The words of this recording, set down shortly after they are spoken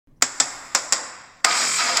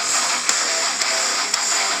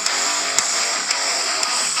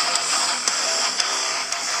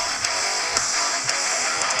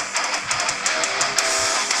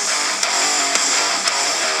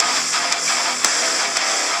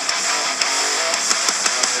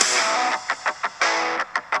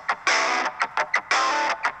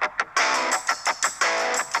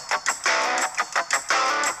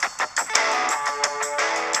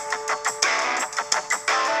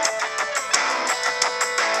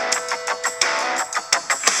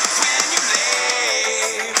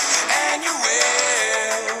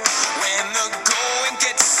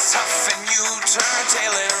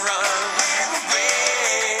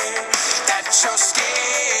you're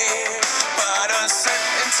scared, but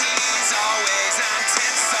uncertainty's always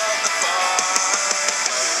 9/10 of the fun.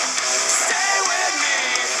 Stay with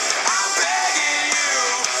me, I'm begging you.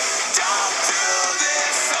 Don't do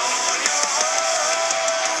this on your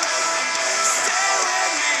own. Stay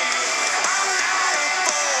with me, I'm not a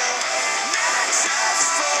fool, not just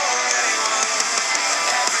for anyone.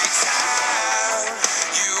 Every time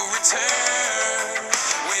you return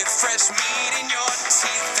with fresh meat in your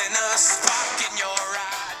teeth and a spark in your eye.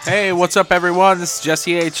 Hey, what's up, everyone? This is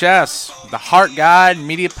Jesse HS, the Heart Guide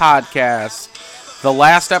Media Podcast, the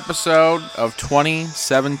last episode of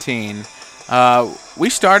 2017. We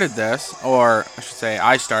started this, or I should say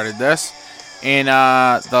I started this, in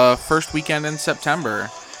the first weekend in September.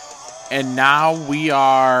 And now we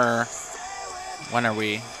are, when are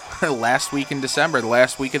we? Last week in December, the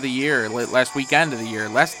last week of the year, last weekend of the year,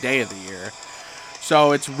 last day of the year.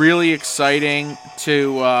 So it's really exciting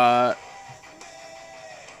to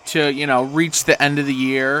reach the end of the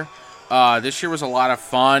year. This year was a lot of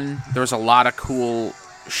fun. There was a lot of cool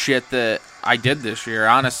shit that I did this year,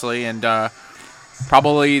 honestly, and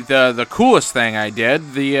probably the coolest thing I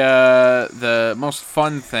did, the most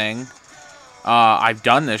fun thing I've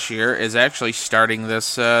done this year is actually starting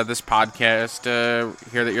this podcast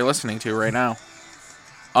here that you're listening to right now.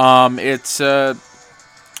 It's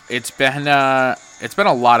been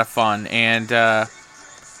a lot of fun, and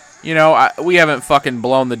we haven't fucking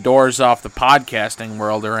blown the doors off the podcasting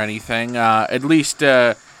world or anything. At least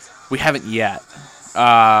we haven't yet.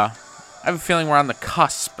 I have a feeling we're on the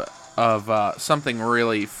cusp of something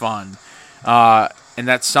really fun. And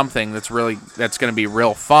that's something that's going to be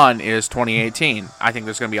real fun is 2018. I think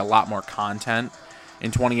there's going to be a lot more content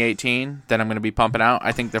in 2018 that I'm going to be pumping out.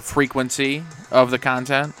 I think the frequency of the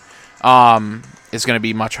content is going to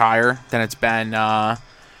be much higher than it's been thus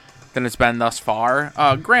far.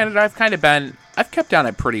 Granted, I've kept down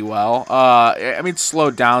it pretty well. It's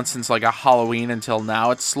slowed down since like a Halloween until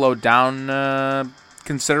now. It's slowed down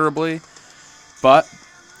considerably, but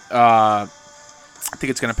I think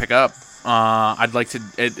it's going to pick up. I'd like to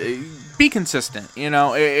be consistent.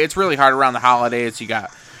 It's really hard around the holidays. You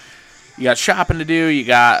got shopping to do. You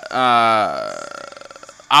got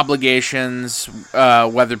obligations,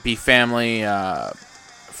 whether it be family,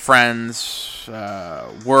 friends,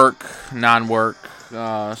 work, non-work,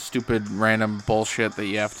 stupid random bullshit that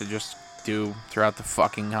you have to just do throughout the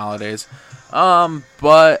fucking holidays.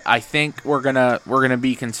 But I think we're gonna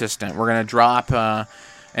be consistent. We're gonna drop an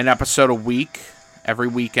episode a week every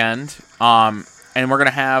weekend. And we're going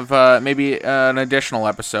to have maybe an additional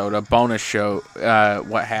episode, a bonus show,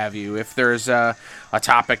 what have you. If there's a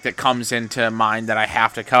topic that comes into mind that I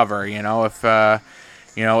have to cover, if I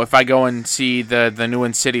go and see the new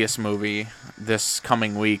Insidious movie this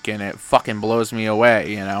coming week and it fucking blows me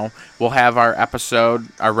away, we'll have our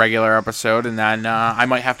regular episode, and then I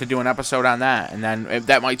might have to do an episode on that. And then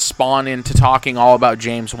that might spawn into talking all about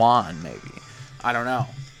James Wan, maybe. I don't know.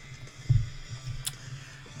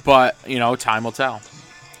 But, time will tell.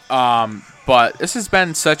 But this has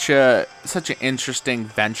been such an interesting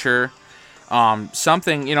venture.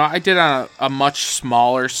 Something, I did on a much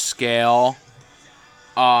smaller scale,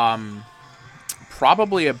 probably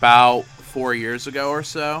about 4 years ago or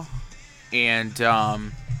so. And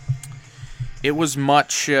it was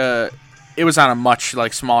on a much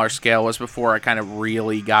smaller scale. It was before I kind of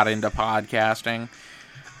really got into podcasting.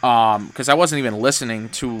 Because I wasn't even listening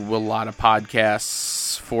to a lot of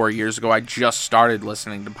podcasts 4 years ago. I just started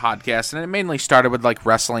listening to podcasts, and it mainly started with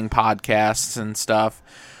wrestling podcasts and stuff.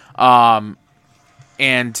 And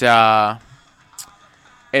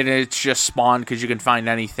it's just spawned because you can find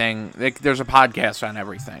anything. There's a podcast on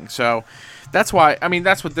everything. So that's why,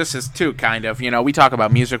 that's what this is too, kind of. We talk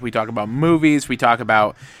about music, we talk about movies, we talk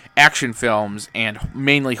about action films, and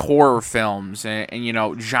mainly horror films,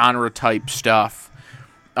 and genre type stuff.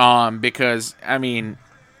 Because,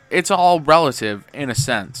 it's all relative in a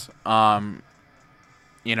sense. And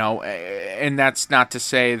that's not to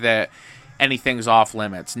say that anything's off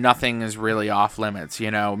limits. Nothing is really off limits.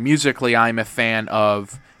 Musically, I'm a fan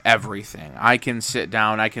of everything. I can sit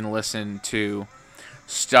down, I can listen to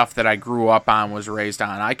stuff that I grew up on, was raised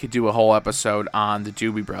on. I could do a whole episode on the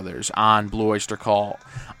Doobie Brothers, on Blue Oyster Cult,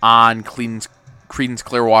 on Creedence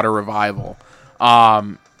Clearwater Revival.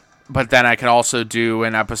 But then I could also do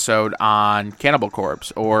an episode on Cannibal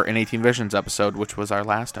Corpse, or an 18 Visions episode, which was our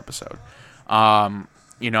last episode.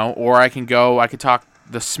 Or I could talk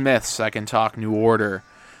The Smiths, I can talk New Order,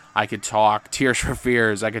 I could talk Tears for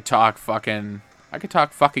Fears, I could talk fucking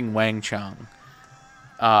Wang Chung.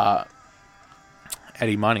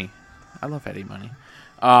 Eddie Money. I love Eddie Money.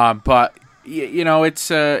 But you know,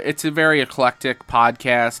 it's a very eclectic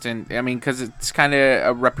podcast, and I mean, because it's kind of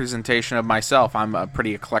a representation of myself. I'm a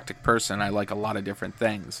pretty eclectic person. I like a lot of different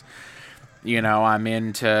things. You know, I'm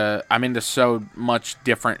into so much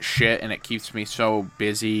different shit, and it keeps me so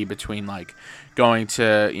busy between like going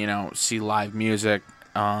to, you know, see live music,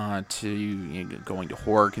 to, you know, going to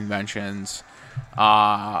horror conventions.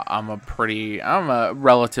 I'm a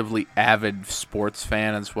relatively avid sports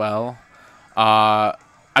fan as well. I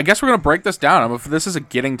guess we're gonna break this down. This is a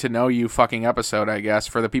getting to know you fucking episode, I guess,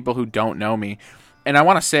 for the people who don't know me. And I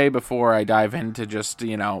want to say before I dive into just,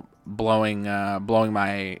 you know, blowing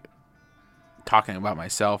my, talking about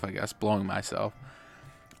myself, I guess, blowing myself.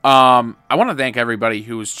 I want to thank everybody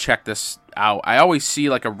who's checked this out. I always see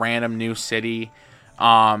like a random new city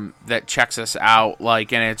that checks us out,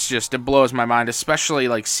 like, and it blows my mind, especially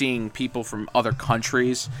like seeing people from other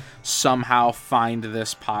countries somehow find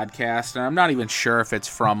this podcast. And I'm not even sure if it's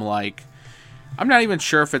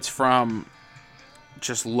from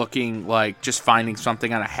just looking, like, just finding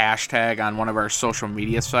something on a hashtag on one of our social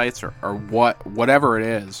media sites or whatever it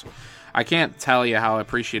is. I can't tell you how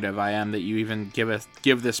appreciative I am that you even give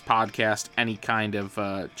this podcast any kind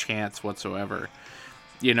of chance whatsoever.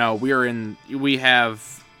 You know, we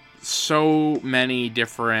have so many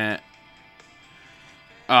different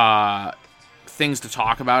things to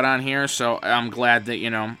talk about on here, so I'm glad that,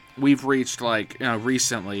 you know, we've reached, like, you know,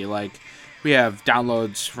 recently, like, we have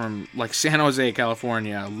downloads from, like, San Jose,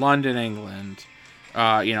 California, London, England,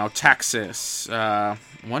 you know, Texas,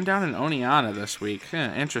 one down in Oneonta this week.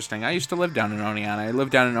 Interesting. I used to live down in Oneonta. I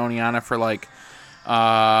lived down in Oneonta for, like,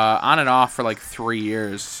 on and off for, like, 3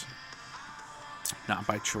 years. Not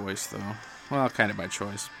by choice, though. Well, kind of by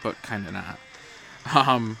choice, but kind of not.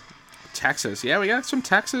 Texas. Yeah, we got some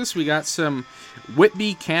Texas. We got some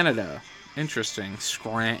Whitby, Canada. Interesting.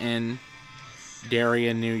 Scranton,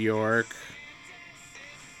 Darien, New York.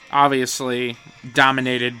 Obviously,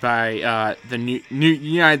 dominated by the new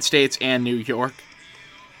United States and New York.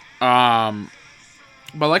 But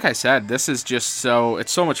like I said, this is just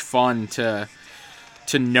it's so much fun to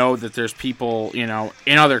know that there's people, you know,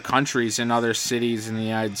 in other countries, in other cities in the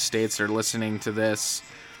United States that are listening to this.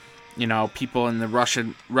 You know, people in the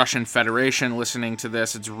Russian Federation listening to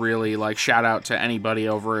this. It's really, like, shout out to anybody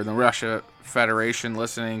over in the Russia Federation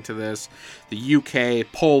listening to this. The UK,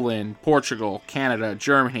 Poland, Portugal, Canada,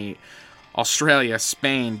 Germany, Australia,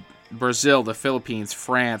 Spain, Brazil, the Philippines,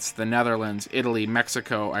 France, the Netherlands, Italy,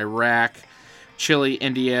 Mexico, Iraq, Chile,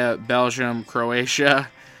 India, Belgium, Croatia,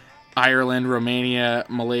 Ireland, Romania,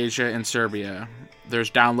 Malaysia, and Serbia. There's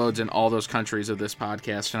downloads in all those countries of this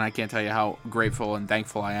podcast, and I can't tell you how grateful and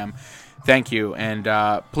thankful I am. Thank you, and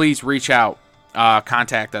please reach out,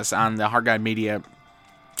 contact us on the Heart Guide Media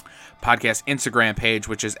podcast Instagram page,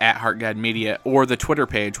 which is at Heart Guide Media, or the Twitter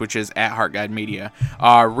page, which is at Heart Guide Media.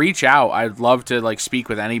 Reach out. I'd love to, like, speak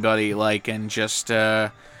with anybody, like, and just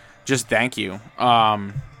thank you.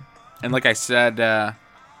 And like I said,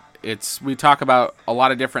 we talk about a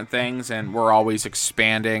lot of different things, and we're always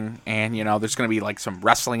expanding. And, you know, there's going to be, like, some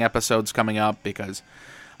wrestling episodes coming up because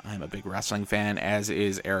I'm a big wrestling fan, as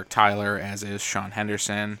is Eric Tyler, as is Sean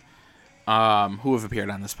Henderson, who have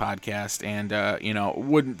appeared on this podcast. And, you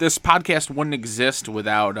know, this podcast wouldn't exist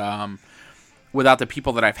without the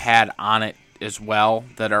people that I've had on it as well,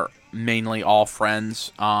 that are mainly all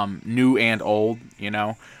friends, new and old, you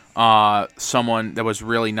know. Someone that was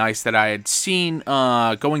really nice that I had seen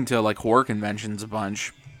going to, like, horror conventions a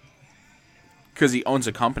bunch, because he owns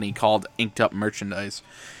a company called Inked Up Merchandise,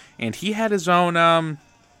 and he had his own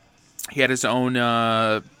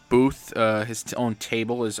booth, his own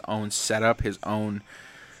table, his own setup, his own,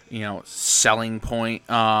 you know, selling point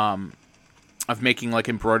of making, like,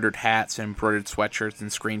 embroidered hats and embroidered sweatshirts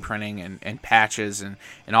and screen printing and patches and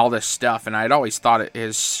all this stuff. And I'd always thought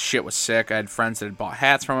his shit was sick. I had friends that had bought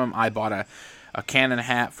hats from him. I bought a Canon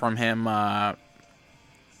hat from him over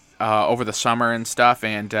the summer and stuff.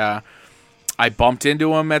 And I bumped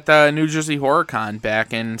into him at the New Jersey Horror Con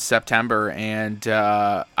back in September. And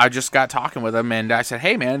I just got talking with him. And I said,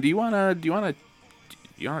 hey, man, do you want to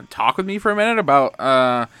talk with me for a minute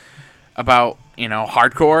about you know,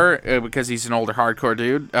 hardcore, because he's an older hardcore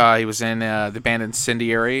dude. He was in the band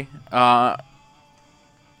Incendiary, and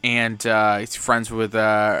he's friends with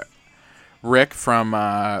Rick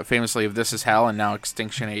from famously of This Is Hell and now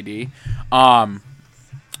Extinction AD.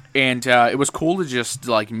 And it was cool to just,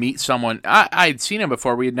 like, meet someone. I had seen him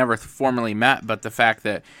before. We had never formally met, but the fact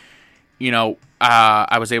that, you know,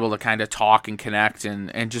 I was able to kind of talk and connect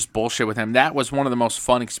and just bullshit with him. That was one of the most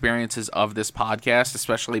fun experiences of this podcast,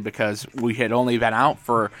 especially because we had only been out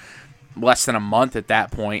for less than a month at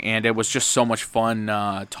that point, and it was just so much fun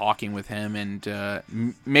talking with him and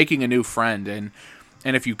making a new friend.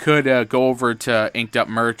 And if you could go over to Inked Up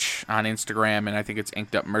Merch on Instagram, and I think it's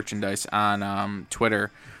Inked Up Merchandise on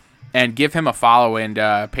Twitter, and give him a follow and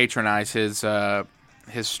patronize his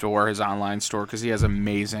store, his online store, because he has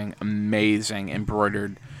amazing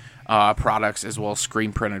embroidered products as well as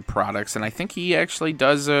screen printed products. And I think he actually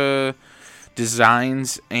does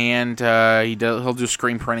designs, and he'll do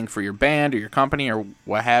screen printing for your band or your company or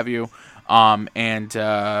what have you. And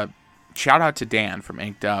shout out to Dan from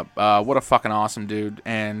Inked Up. What a fucking awesome dude.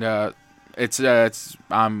 And it's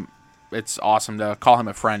awesome to call him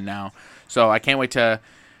a friend now. So I can't wait to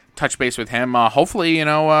touch base with him. Hopefully,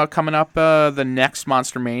 coming up the next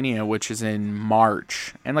Monster Mania, which is in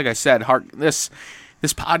March. And like I said, this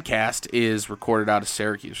podcast is recorded out of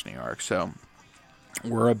Syracuse, New York. So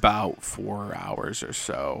we're about 4 hours or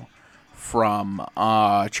so from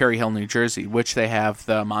Cherry Hill, New Jersey, which they have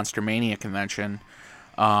the Monster Mania convention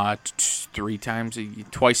twice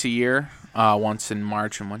a year, once in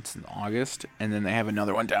March and once in August, and then they have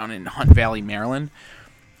another one down in Hunt Valley, Maryland.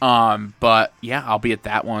 But yeah, I'll be at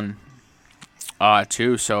that one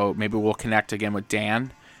too, so maybe we'll connect again with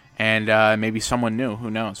Dan and maybe someone new, who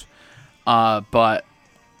knows. But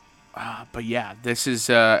yeah, this is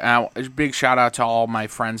a big shout out to all my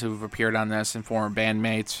friends who've appeared on this and former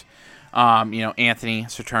bandmates. Anthony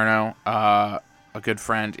Saturno, a good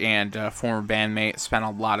friend and former bandmate. Spent a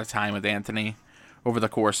lot of time with Anthony over the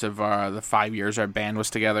course of the 5 years our band was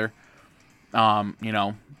together.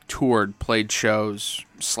 Toured, played shows,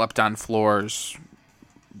 slept on floors,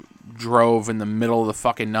 drove in the middle of the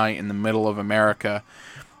fucking night in the middle of America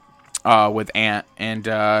with Ant, and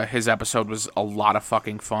his episode was a lot of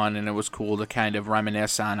fucking fun, and it was cool to kind of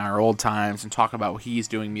reminisce on our old times and talk about what he's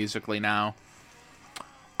doing musically now.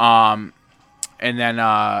 And then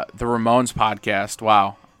the Ramones podcast,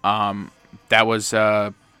 wow, that was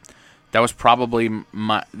probably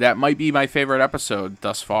that might be my favorite episode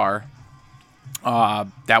thus far.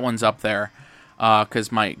 That one's up there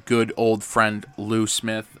because my good old friend Lou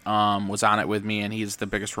Smith was on it with me, and he's the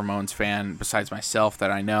biggest Ramones fan besides myself that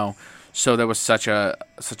I know. So that was such an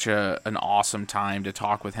awesome time to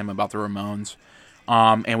talk with him about the Ramones.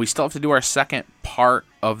 And we still have to do our second part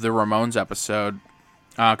of the Ramones episode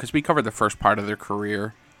because we covered the first part of their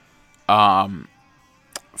career from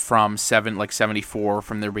 74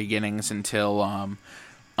 from their beginnings until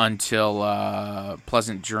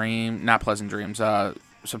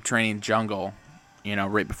Subterranean Jungle,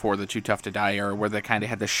 right before the Too Tough to Die era, where they kind of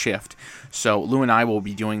had the shift. So Lou and I will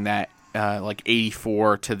be doing that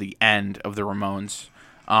 84 to the end of the Ramones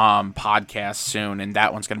podcast soon, and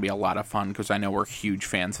that one's going to be a lot of fun because I know we're huge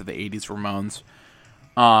fans of the 80s Ramones.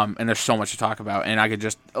 And there's so much to talk about, and I could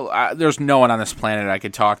just there's no one on this planet I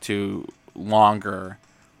could talk to longer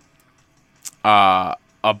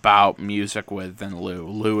about music with than Lou.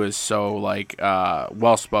 Lou is so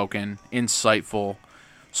well-spoken, insightful,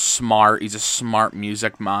 smart. He's a smart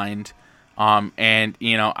music mind. And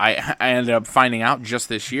I ended up finding out just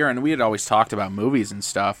this year, and we had always talked about movies and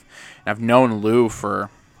stuff. And I've known Lou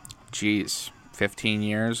for 15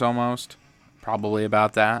 years almost, probably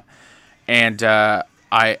about that. And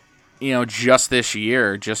just this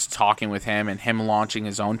year, just talking with him and him launching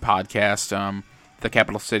his own podcast, the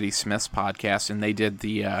Capital City Smiths podcast, and they did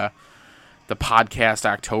the podcast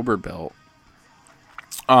October Built,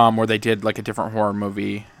 where they did a different horror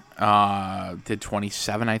movie, did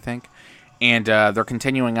 27, I think, and they're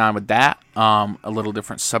continuing on with that, a little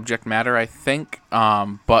different subject matter, I think,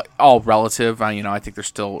 but all relative. I think they're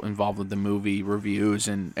still involved with the movie reviews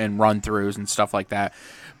and run-throughs and stuff like that.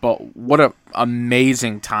 But what an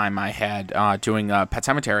amazing time I had doing a Pet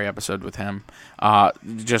Sematary episode with him.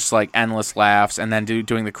 Just endless laughs. And then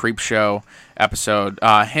doing the Creep Show episode.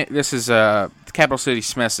 This is Capital City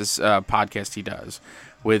Smith's podcast he does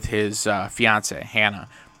with his fiance, Hannah,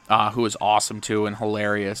 who is awesome too and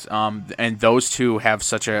hilarious. And those two have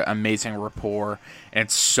such an amazing rapport. And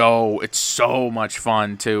it's so much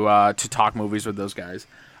fun to talk movies with those guys.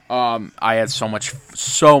 I had so much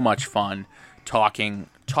fun talking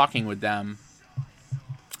with them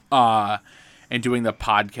and doing the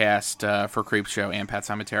podcast for Creep Show and Pet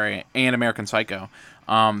Sematary and American Psycho.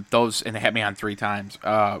 And they had me on 3 times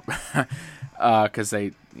because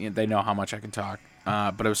they know how much I can talk.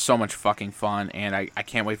 But it was so much fucking fun, and I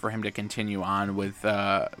can't wait for him to continue on with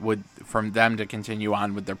from them to continue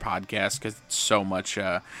on with their podcast because it's so much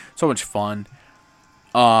fun.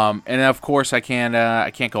 And of course I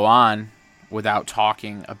can't go on without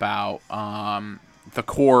talking about the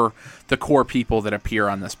core people that appear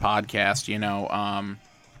on this podcast. You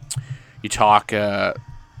talk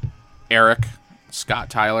Eric, Scott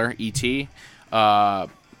Tyler, E.T.,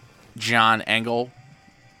 John Engel,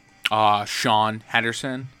 Sean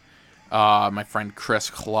Henderson, my friend Chris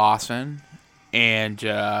Clausen, and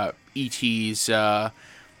E.T.'s now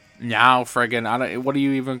friggin'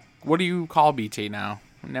 what do you call BT now?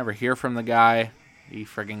 I never hear from the guy. He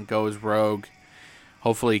friggin' goes rogue.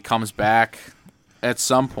 Hopefully he comes back at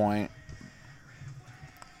some point.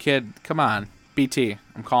 Kid, come on. BT,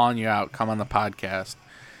 I'm calling you out. Come on the podcast.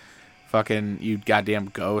 Fucking, you goddamn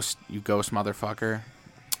ghost. You ghost motherfucker.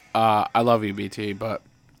 I love you, BT, but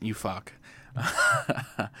you fuck.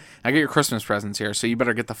 I get your Christmas presents here, so you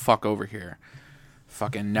better get the fuck over here.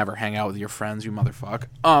 Fucking never hang out with your friends, you motherfucker.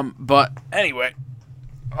 But anyway.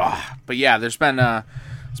 But yeah, there's been a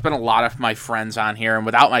lot of my friends on here, and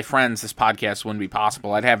without my friends, this podcast wouldn't be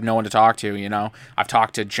possible. I'd have no one to talk to, you know. I've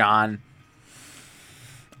talked to John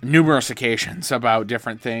numerous occasions about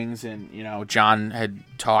different things, and you know, John had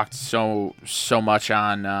talked so much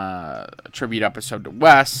on a tribute episode to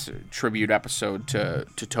Wes, a tribute episode to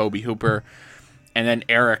Toby Hooper, and then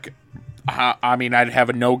Eric. I mean, I'd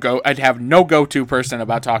have no go-to person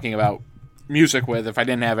about talking about music with if I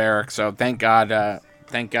didn't have Eric. So thank God I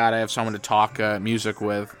have someone to talk music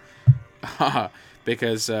with,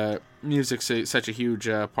 because music's such a huge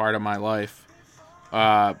part of my life.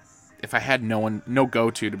 If I had no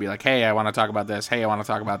go-to to be like, hey, I want to talk about this, hey, I want to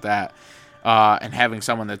talk about that, and having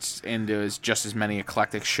someone that's into just as many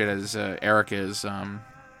eclectic shit as Eric is,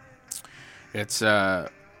 it's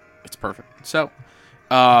perfect. So,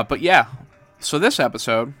 but yeah, so this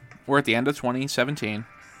episode, we're at the end of 2017.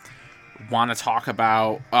 Want to talk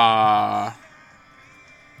about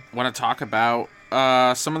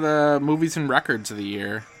some of the movies and records of the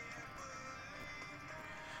year,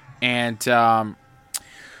 and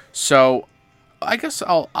so I guess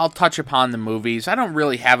I'll touch upon the movies. I don't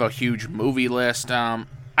really have a huge movie list. I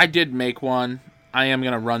did make one. I am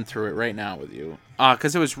gonna run through it right now with you,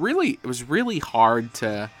 because it was really hard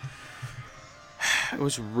to.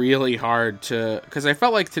 Because I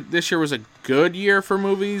felt like this year was a good year for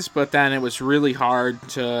movies, but then it was really hard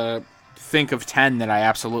to think of 10 that I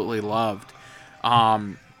absolutely loved. I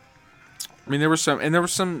mean, there's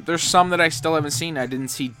some that I still haven't seen. I didn't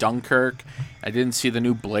see Dunkirk. I didn't see the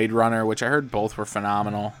new Blade Runner, which I heard both were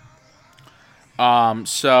phenomenal.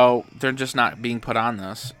 So they're just not being put on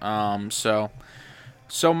this.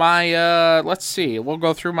 So my, let's see. We'll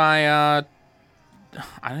go through my,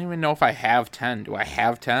 I don't even know if I have 10. Do I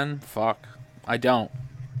have 10? Fuck. I don't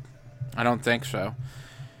think so.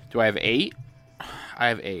 Do I have 8? I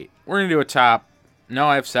have 8. We're going to do a top. No,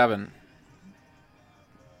 I have 7.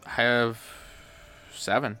 I have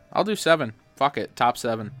 7. I'll do 7. Fuck it. Top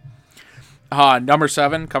 7. Number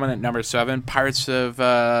 7. Coming at number 7. Pirates of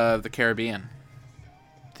the Caribbean.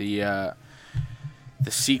 The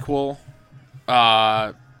sequel.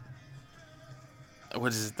 What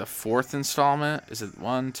is it? The 4th installment? Is it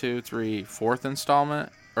 1, 2, 3, 4th installment?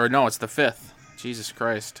 Or no, it's the 5th. Jesus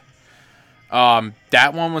Christ.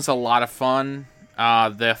 That one was a lot of fun.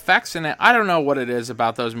 The effects in it, I don't know what it is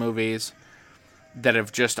about those movies that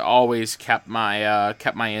have just always kept my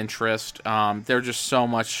interest. They're just so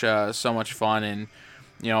much fun, and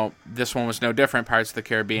you know, this one was no different. Pirates of the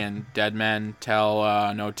Caribbean, Dead Men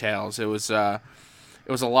Tell No Tales. It was a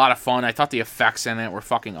lot of fun. I thought the effects in it were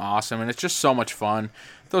fucking awesome, and it's just so much fun.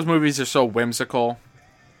 Those movies are so whimsical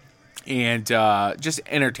and just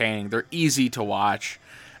entertaining. They're easy to watch,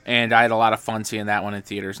 and I had a lot of fun seeing that one in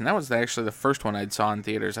theaters. And that was actually the first one I'd saw in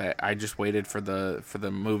theaters. I just waited for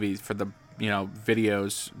the movies, for the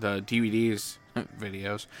videos, the DVDs,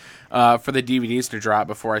 for the DVDs to drop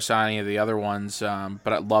before I saw any of the other ones.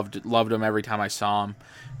 But I loved them every time I saw them.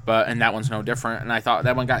 And that one's no different. And I thought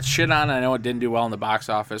that one got shit on. I know it didn't do well in the box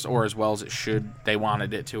office, or as well as it should. They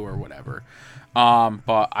wanted it to, or whatever.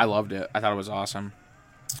 But I loved it. I thought it was awesome.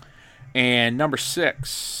 And number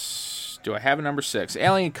 6. Do I have a number 6?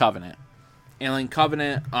 Alien Covenant. Alien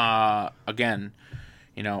Covenant, again,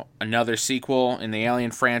 another sequel in the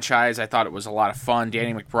Alien franchise. I thought it was a lot of fun.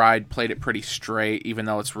 Danny McBride played it pretty straight, even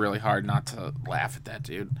though it's really hard not to laugh at that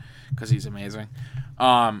dude, because he's amazing.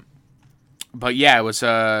 But yeah, it was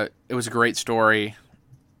a great story.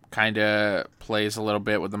 Kind of plays a little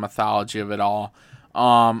bit with the mythology of it all.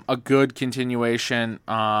 A good continuation,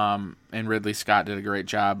 and Ridley Scott did a great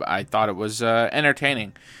job. I thought it was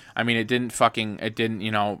entertaining. I mean,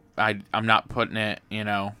 I'm not putting it,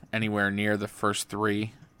 anywhere near the first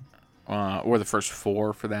 3, or the first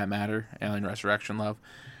 4 for that matter. Alien Resurrection Love.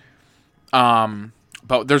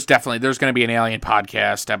 But there's going to be an Alien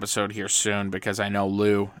podcast episode here soon, because I know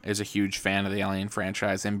Lou is a huge fan of the Alien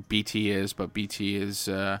franchise, and BT is, but BT is,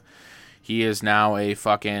 he is now a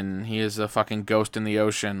fucking ghost in the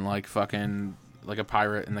ocean, like a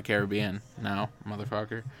pirate in the Caribbean now,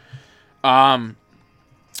 motherfucker.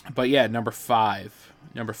 But yeah, number five,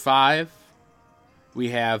 we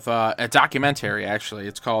have a documentary. Actually,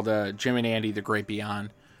 it's called Jim and Andy: The Great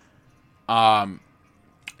Beyond.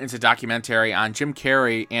 It's a documentary on Jim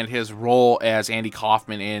Carrey and his role as Andy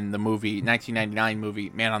Kaufman in the 1999 movie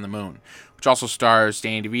Man on the Moon, which also stars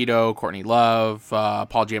Danny DeVito, Courtney Love,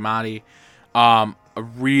 Paul Giamatti,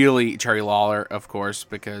 Jerry Lawler, of course,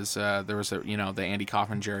 because there was the Andy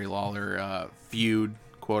Kaufman Jerry Lawler feud,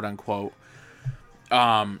 quote unquote.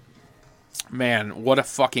 Man, what a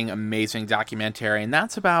fucking amazing documentary, and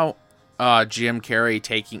that's about Jim Carrey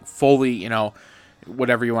taking fully,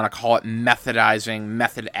 whatever you want to call it, method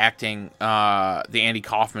acting the Andy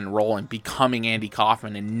Kaufman role and becoming Andy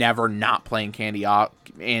Kaufman and never not playing Andy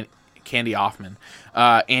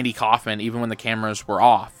Kaufman, even when the cameras were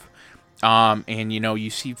off. And you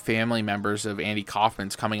see family members of Andy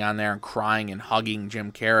Kaufman's coming on there and crying and hugging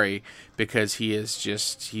Jim Carrey because he's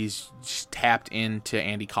just tapped into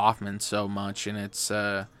Andy Kaufman so much, and it's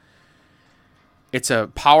a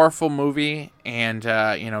powerful movie, and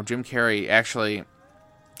Jim Carrey actually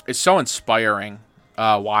is so inspiring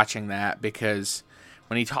watching that, because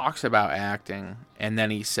when he talks about acting and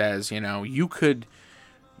then he says, you could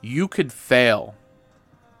fail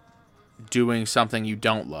doing something you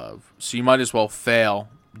don't love, so you might as well fail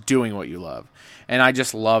doing what you love. And I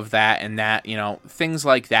just love that, and that, things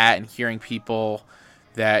like that, and hearing people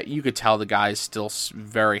that you could tell the guy's still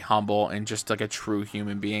very humble and just like a true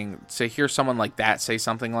human being. To hear someone like that say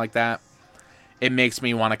something like that, it makes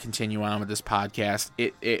me want to continue on with this podcast.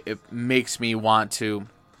 It makes me want to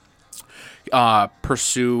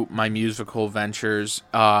pursue my musical ventures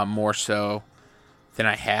more so than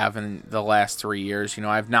I have in the last 3 years.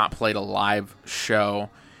 I've not played a live show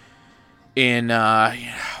in,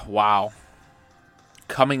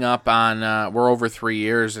 coming up on, we're over 3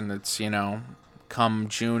 years, and it's, come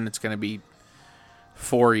June, it's going to be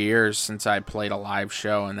 4 years since I played a live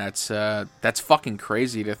show, and that's fucking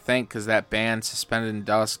crazy to think, because that band, Suspended in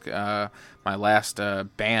Dusk, my last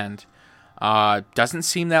band, doesn't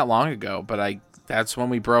seem that long ago, but that's when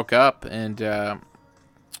we broke up, and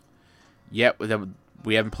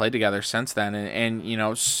we haven't played together since then, and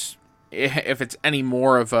if it's any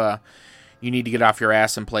more of a, you need to get off your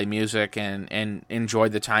ass and play music and enjoy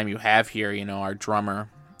the time you have here, our drummer,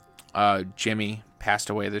 Jimmy, passed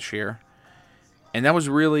away this year. And that was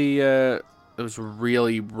really,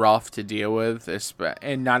 rough to deal with,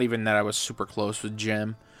 and not even that I was super close with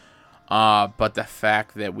Jim, but the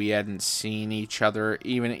fact that we hadn't seen each other,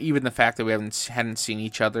 even the fact that we hadn't seen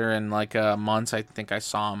each other in like months. I think I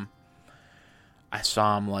saw him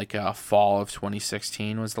like fall of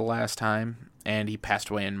 2016 was the last time, and he passed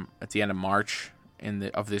away at the end of March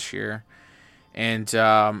of this year. And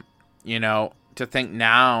to think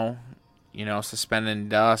now, Suspended in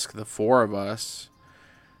Dusk, the four of us.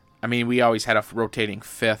 I mean, we always had a rotating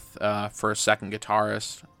fifth for a second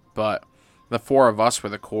guitarist, but the four of us were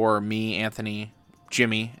the core: me, Anthony,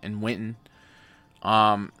 Jimmy, and Winton.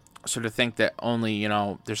 So to think that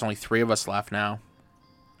there's only three of us left now,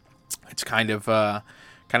 it's kind of a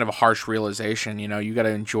harsh realization. You got to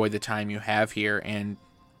enjoy the time you have here, and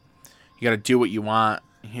you got to do what you want.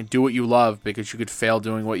 You do what you love, because you could fail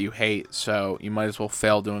doing what you hate, so you might as well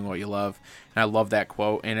fail doing what you love. And I love that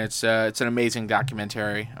quote, and it's an amazing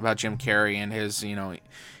documentary about Jim Carrey and his,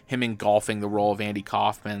 him engulfing the role of Andy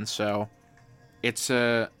Kaufman. So it's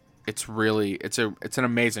an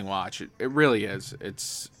amazing watch. It really is.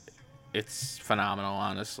 It's phenomenal,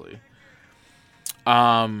 honestly.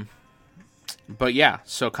 But yeah,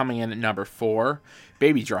 so coming in at number 4,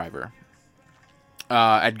 Baby Driver.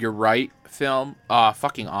 Edgar Wright film.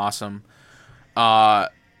 Fucking awesome.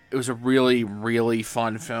 It was a really, really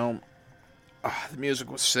fun film. The music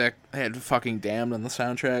was sick. They had fucking Damned on the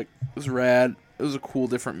soundtrack. It was rad. It was a cool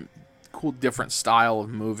different style of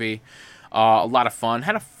movie. A lot of fun.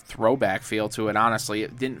 Had a throwback feel to it, honestly.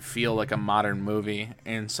 It didn't feel like a modern movie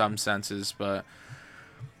in some senses, but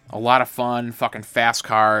a lot of fun. Fucking fast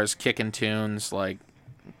cars, kicking tunes. Like,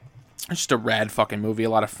 it's just a rad fucking movie. A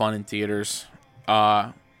lot of fun in theaters.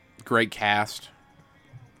 Great cast.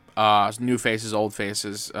 New faces, old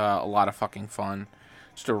faces. A lot of fucking fun.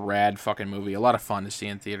 Just a rad fucking movie. A lot of fun to see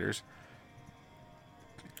in theaters.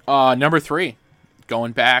 Number 3.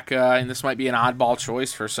 Going back, and this might be an oddball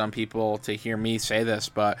choice for some people to hear me say this,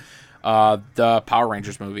 but the Power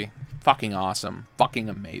Rangers movie. Fucking awesome. Fucking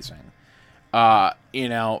amazing.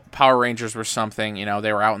 Power Rangers were something,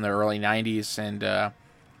 they were out in the early 90s, and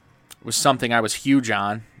was something I was huge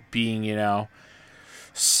on, being,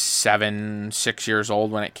 6 years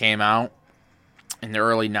old when it came out in the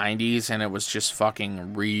early 90s, and it was just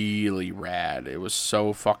fucking really rad. It was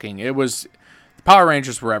so fucking... The Power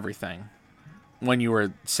Rangers were everything when you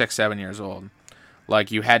were 6, 7 years old.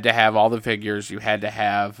 Like, you had to have all the figures. You had to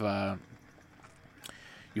have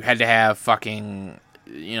fucking,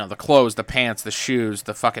 you know, the clothes, the pants, the shoes,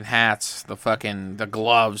 the fucking hats, the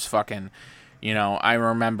gloves, fucking, you know, I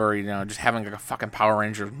remember, you know, just having like a fucking Power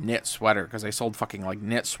Ranger knit sweater, because they sold fucking like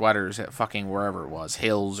knit sweaters at fucking wherever it was,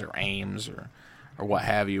 Hills or Ames or what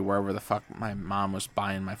have you, wherever the fuck my mom was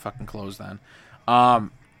buying my fucking clothes then.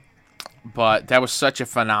 But that was such a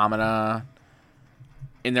phenomena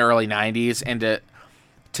in the early 90s, and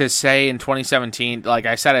to say in 2017, like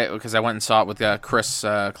I said it because I went and saw it with Chris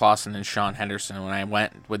Clausen and Sean Henderson when I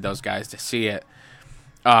went with those guys to see it.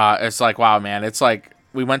 It's like, wow, man. It's like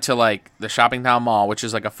we went to like the Shopping Town Mall, which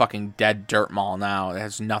is like a fucking dead dirt mall now. It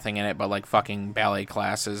has nothing in it but like fucking ballet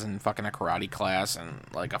classes and fucking a karate class and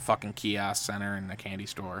like a fucking kiosk center and a candy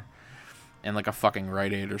store and like a fucking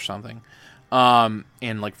Rite Aid or something. And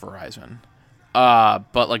like Verizon.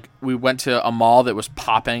 But like we went to a mall that was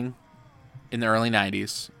popping in the early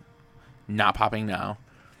 90s, not popping now,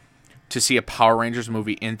 to see a Power Rangers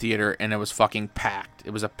movie in theater, and it was fucking packed. It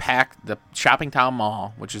was the Shopping Town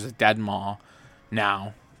Mall, which is a dead mall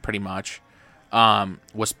now, pretty much,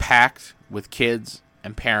 was packed with kids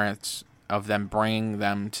and parents of them bringing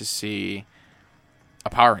them to see a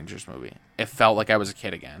Power Rangers movie. It felt like I was a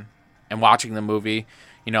kid again. And watching the movie,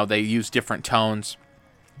 you know, they use different tones.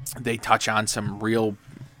 They touch on some real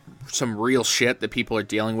shit that people are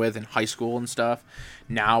dealing with in high school and stuff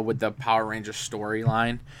now with the Power Rangers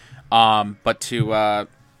storyline. But it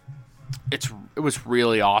was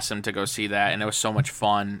really awesome to go see that, and it was so much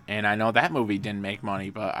fun. And I know that movie didn't make money,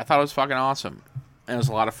 but I thought it was fucking awesome. And it was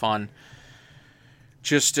a lot of fun.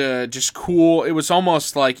 Just cool. It was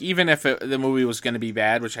almost like, even if the movie was going to be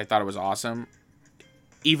bad, which I thought it was awesome,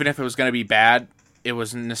 even if it was going to be bad, it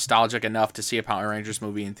was nostalgic enough to see a Power Rangers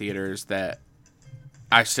movie in theaters that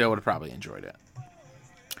I still would have probably enjoyed it.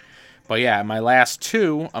 But yeah, my last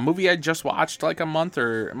two, a movie I just watched like a month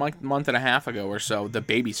and a half ago or so, The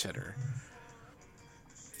Babysitter.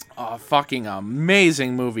 A fucking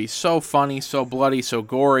amazing movie. So funny, so bloody, so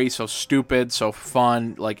gory, so stupid, so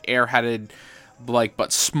fun, like airheaded, like,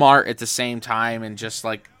 but smart at the same time, and just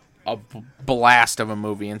like a blast of a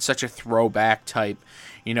movie, and such a throwback type,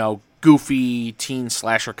 you know, goofy teen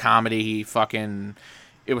slasher comedy. Fucking,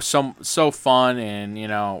 it was so fun, and you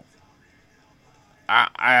know,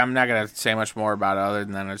 I'm not gonna say much more about it other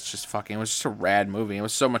than it's just fucking. It was just a rad movie. It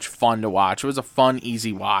was so much fun to watch. It was a fun,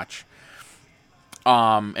 easy watch.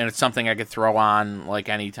 And it's something I could throw on like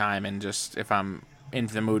anytime, and just if I'm in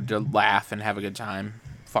the mood to laugh and have a good time.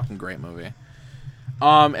 Fucking great movie.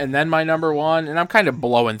 And then my number one, and I'm kind of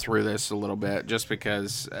blowing through this a little bit just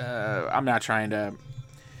because I'm not trying to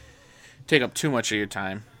take up too much of your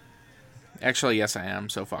time. Actually, yes, I am,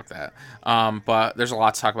 so fuck that. But there's a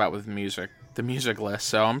lot to talk about with the music list,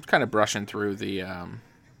 so I'm kind of brushing through the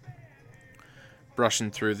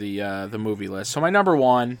movie list. So my number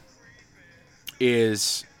one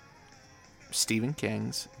is Stephen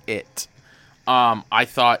King's It. I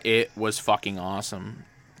thought It was fucking awesome.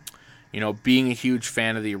 You know, being a huge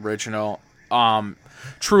fan of the original,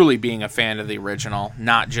 truly being a fan of the original,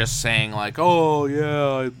 not just saying like, oh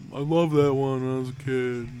yeah, I love that one when I was a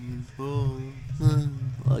kid.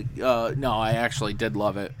 No, I actually did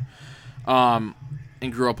love it, and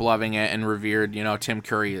grew up loving it and revered, you know, Tim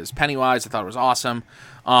Curry as Pennywise. I thought it was awesome.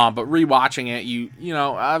 But rewatching it, you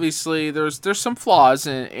know, obviously there's some flaws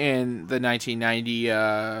in the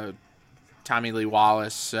 1990 Tommy Lee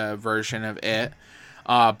Wallace version of It.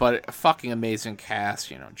 But a fucking amazing cast,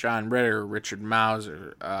 you know, John Ritter, Richard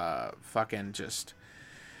Mauser, fucking just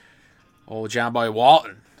old John Boy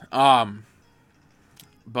Walton.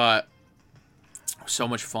 But so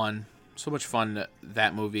much fun.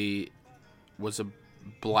 That movie was a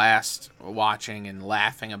blast watching and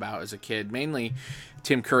laughing about as a kid. Mainly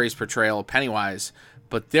Tim Curry's portrayal of Pennywise.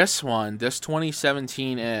 But this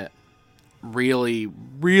 2017, It really,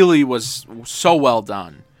 really was so well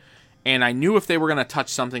done. And I knew if they were going to touch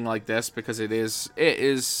something like this, because it is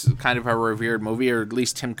kind of a revered movie, or at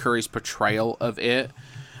least Tim Curry's portrayal of it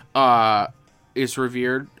is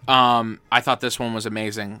revered. I thought this one was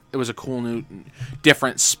amazing. It was a cool, new,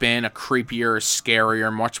 different spin, a creepier,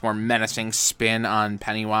 scarier, much more menacing spin on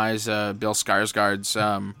Pennywise, Bill Skarsgård's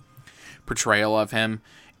portrayal of him.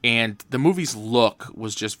 And the movie's look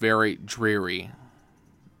was just very dreary.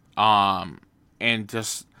 And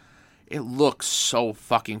just... it looks so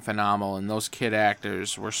fucking phenomenal, and those kid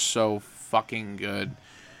actors were so fucking good.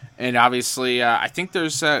 And obviously, I think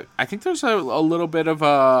there's a little bit of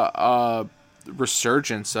a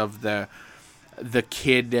resurgence of the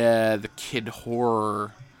kid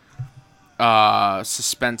horror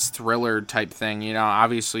suspense thriller type thing. You know,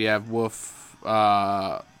 obviously you have Wolf.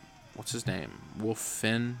 What's his name?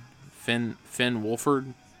 Finn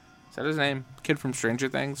Wolford. Is that his name? Kid from Stranger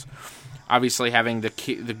Things. Obviously having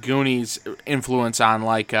the Goonies influence on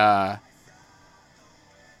like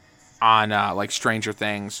Stranger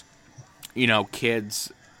Things. You know, kids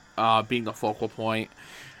being the focal point.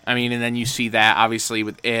 I mean, and then you see that obviously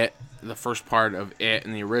with It, the first part of It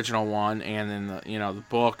in the original one, and then the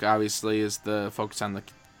book obviously is the focus on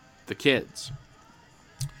the kids.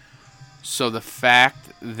 So the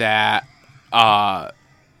fact that I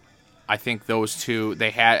think those two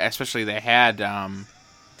they had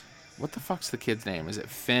what the fuck's the kid's name? Is it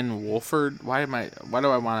Finn Wolford? Why do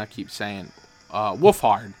I want to keep saying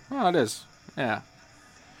Wolfhard? Oh, it is. Yeah.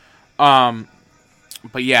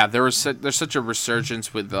 But yeah, there's such a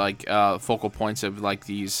resurgence with like focal points of like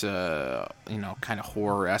these kind of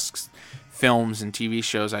horror-esque films and TV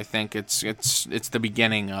shows. I think it's the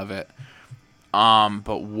beginning of it.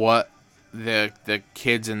 But what the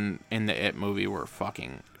kids in the It movie were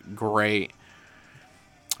fucking great.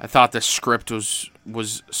 I thought the script was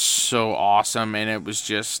so awesome, and it was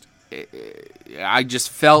just I just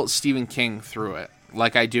felt Stephen King through it,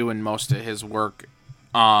 like I do in most of his work.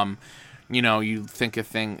 You think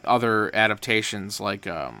of other adaptations like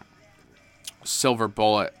Silver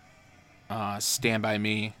Bullet, Stand By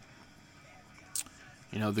Me,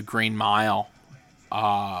 The Green Mile,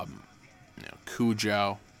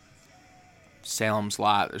 Cujo, Salem's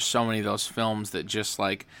Lot. There's so many of those films that just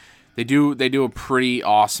like they do a pretty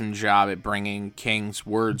awesome job at bringing King's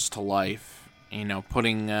words to life.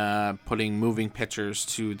 Putting moving pictures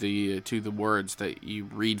to the words that you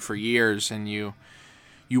read for years, and you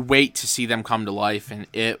wait to see them come to life. And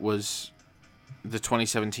it was the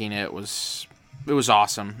 2017. It was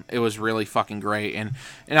awesome. It was really fucking great. And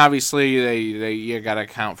obviously you got to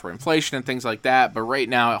account for inflation and things like that. But right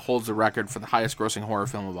now it holds the record for the highest grossing horror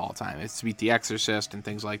film of all time. It's to beat The Exorcist and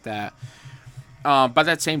things like that. By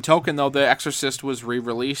that same token, though, The Exorcist was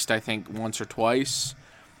re-released, I think, once or twice.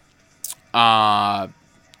 And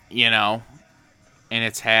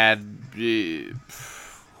it's had, three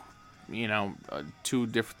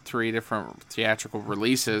different theatrical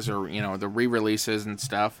releases, or, the re-releases and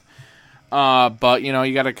stuff. But,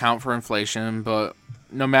 you got to account for inflation. But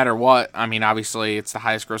no matter what, I mean, obviously, it's the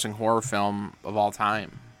highest grossing horror film of all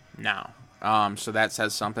time now. So that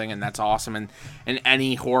says something, and that's awesome. And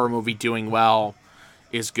any horror movie doing well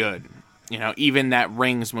is good. Even that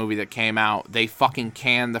Rings movie that came out, they fucking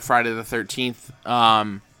canned the Friday the 13th,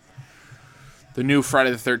 the new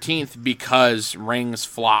Friday the 13th, because Rings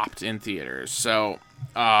flopped in theaters. So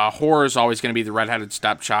horror is always going to be the redheaded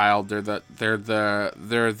stepchild. They're the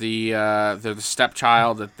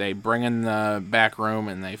stepchild that they bring in the back room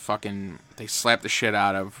and they slap the shit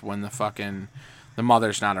out of when the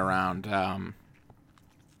mother's not around.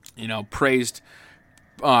 Praised.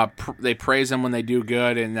 They praise them when they do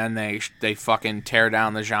good, and then they fucking tear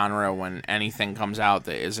down the genre when anything comes out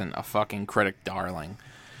that isn't a fucking critic darling.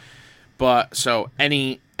 But so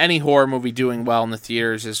any horror movie doing well in the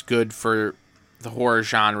theaters is good for the horror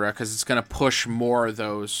genre, because it's going to push more of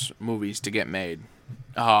those movies to get made,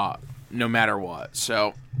 no matter what.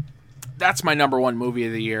 So that's my number one movie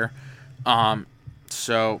of the year.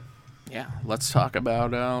 So yeah, let's talk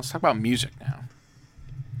about music now.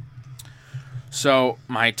 So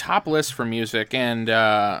my top list for music, and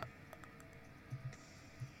it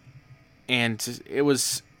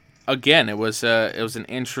was an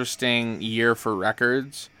interesting year for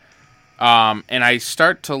records. And I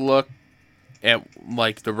start to look at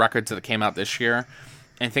like the records that came out this year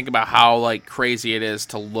and think about how like crazy it is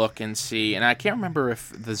to look and see. And I can't remember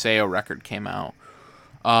if the Zayo record came out.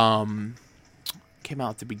 Came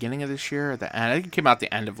out at the beginning of this year or the end. I think it came out at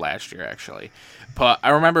the end of last year, actually. But I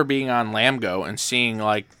remember being on Lambgo and seeing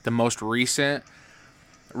like the most recent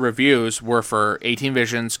reviews were for 18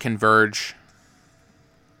 Visions, Converge.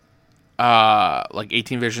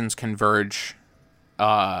 18 Visions, Converge,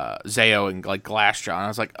 Zayo, and like Glassjaw. And I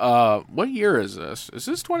was like, what year is this? Is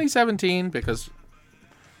this 2017? Because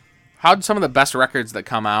how'd some of the best records that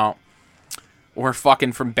come out were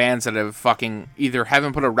fucking from bands that have fucking either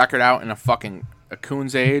haven't put a record out in a fucking a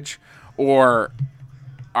coon's age, or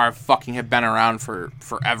are fucking have been around for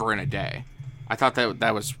forever and a day. I thought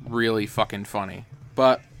that was really fucking funny.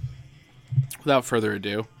 But without further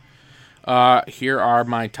ado, here are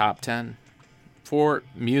my top 10 for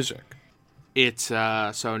music. It's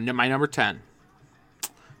my number 10.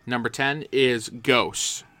 Number 10 is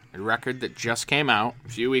Ghosts a record that just came out a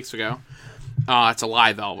few weeks ago. It's a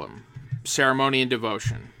live album, Ceremony and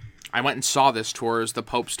Devotion. I went and saw this tour. It was the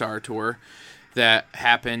Popestar tour that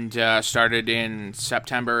happened, started in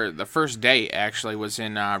September. The first date, actually, was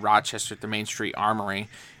in Rochester at the Main Street Armory,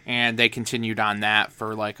 and they continued on that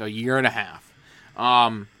for like a year and a half.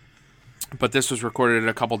 But this was recorded at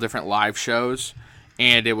a couple different live shows,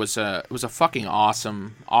 and it was a fucking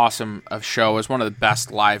awesome show. It was one of the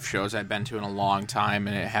best live shows I've been to in a long time,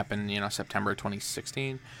 and it happened, September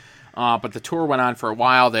 2016. But the tour went on for a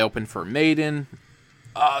while. They opened for Maiden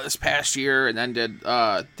this past year, and then did,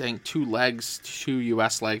 I think, two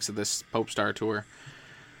U.S. legs of this Popestar tour.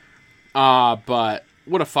 But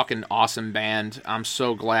what a fucking awesome band. I'm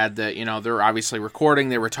so glad that, they're obviously recording.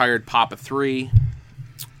 They retired Papa 3.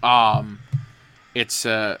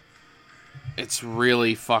 It's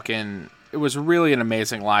really fucking... It was really an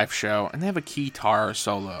amazing live show. And they have a guitar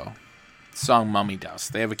solo. Song Mummy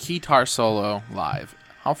Dust. They have a guitar solo live.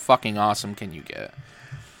 How fucking awesome can you get?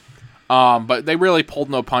 But they really pulled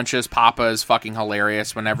no punches. Papa is fucking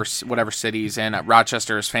hilarious whatever city he's in.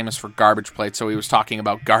 Rochester is famous for garbage plates, so he was talking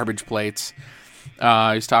about garbage plates.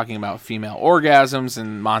 He's talking about female orgasms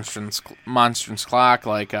and monstrance clock,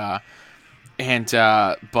 but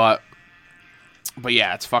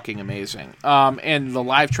yeah, it's fucking amazing. And the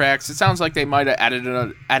live tracks, it sounds like they might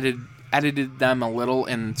have edited them a little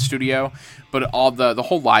in studio, but all the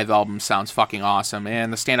whole live album sounds fucking awesome.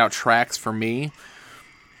 And the standout tracks for me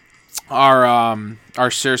are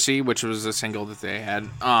Circe, which was a single that they had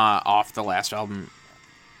off the last album.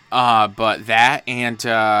 But that and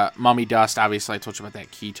Mummy Dust, obviously I told you about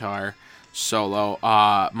that guitar solo.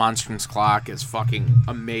 Monstrance Clock is fucking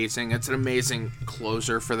amazing. It's an amazing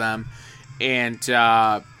closer for them. And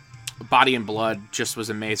Body and Blood just was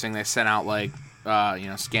amazing. They sent out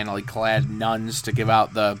scantily clad nuns to give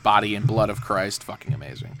out the body and blood of Christ. Fucking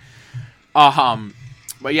amazing.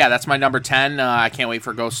 But yeah, that's my number 10. I can't wait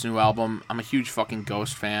for Ghost's new album. I'm a huge fucking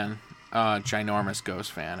Ghost fan. Ginormous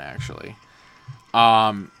Ghost fan, actually.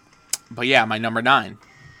 But yeah, my number 9.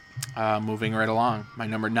 Moving right along. My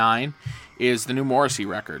number 9 is the new Morrissey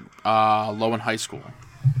record, Low in High School.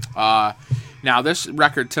 Now, this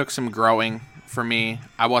record took some growing for me.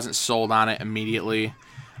 I wasn't sold on it immediately.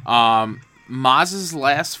 Maz's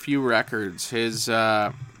last few records, his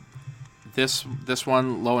this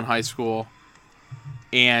one, Low in High School,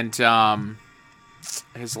 and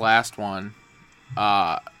his last one,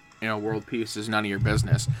 World Peace is None of Your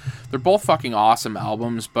Business. They're both fucking awesome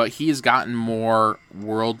albums, but he's gotten more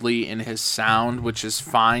worldly in his sound, which is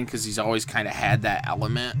fine because he's always kind of had that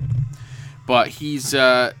element. But he's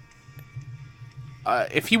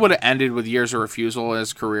if he would have ended with Years of Refusal in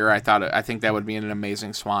his career, I think that would be an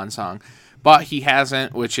amazing swan song. But he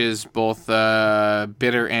hasn't, which is both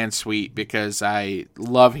bitter and sweet because I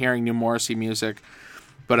love hearing new Morrissey music.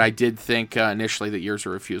 But I did think initially that Years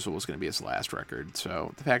of Refusal was going to be his last record.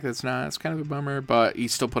 So the fact that it's not, it's kind of a bummer. But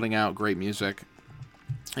he's still putting out great music.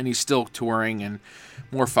 And he's still touring, and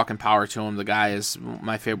more fucking power to him. The guy is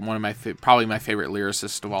probably my favorite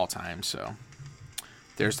lyricist of all time. So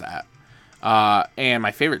there's that. And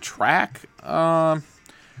my favorite track, I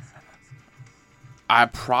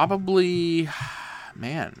probably,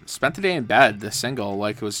 Spent the Day in Bed, the single.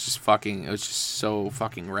 It was just so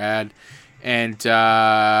fucking rad. And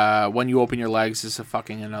When You Open Your Legs is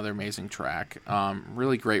another amazing track.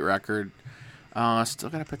 Really great record. Still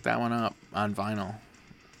gotta pick that one up on vinyl.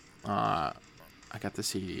 I got the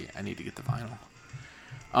CD. I need to get the vinyl.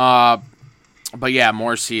 But yeah,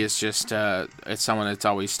 Morrissey is just it's someone that's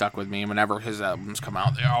always stuck with me. Whenever his albums come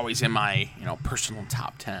out, they're always in my personal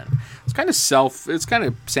top 10. It's kind of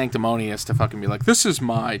sanctimonious to fucking be like, this is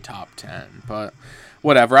my top 10, but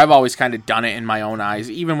whatever. I've always kind of done it in my own eyes.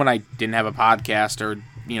 Even when I didn't have a podcast or,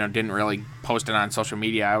 didn't really post it on social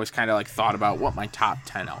media, I always kind of thought about what my top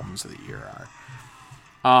 10 albums of the year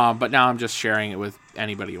are. But now I'm just sharing it with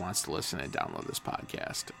anybody who wants to listen and download this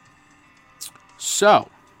podcast. So,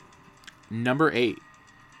 Number 8.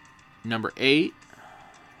 Let's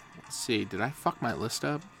see. Did I fuck my list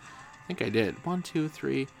up? I think I did. 1, 2,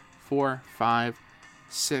 3, 4, 5,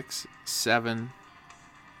 6, 7.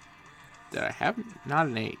 Did I have not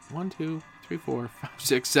an 8? 1, 2, 3, 4, 5,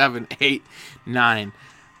 6, 7, 8, 9.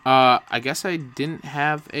 I guess I didn't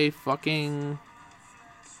have a fucking...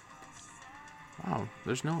 Wow,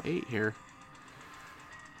 there's no 8 here.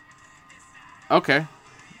 Okay.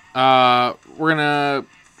 We're gonna...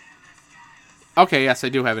 Okay, yes, I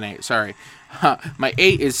do have an 8. Sorry. My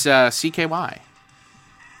 8 is CKY.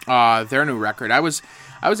 Their new record. I was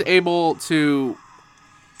able to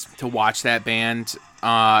watch that band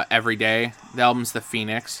every day. The album's The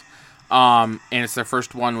Phoenix. And it's their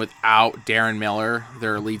first one without Darren Miller,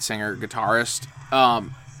 their lead singer guitarist.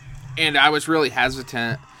 And I was really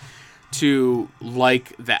hesitant to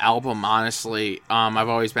like the album, honestly. I've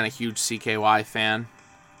always been a huge CKY fan.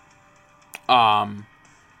 I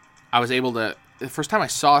was able to... The first time I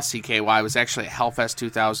saw CKY was actually at Hellfest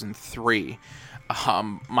 2003.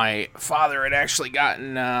 My father had actually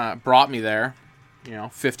brought me there.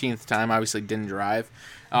 15th time, obviously didn't drive.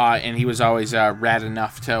 And he was always rad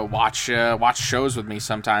enough to watch shows with me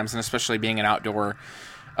sometimes, and especially being an outdoor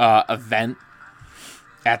event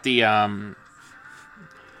at the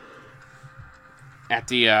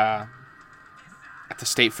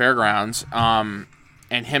state fairgrounds.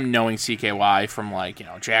 And him knowing CKY from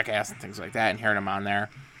Jackass and things like that, and hearing him on there,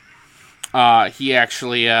 he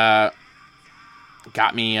actually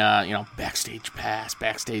got me backstage pass,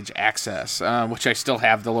 backstage access, which I still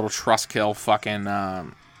have the little Trustkill fucking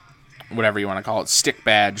whatever you want to call it, stick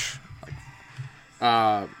badge,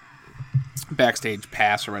 backstage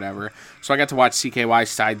pass or whatever. So I got to watch CKY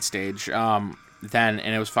side stage then,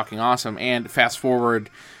 and it was fucking awesome. And fast forward,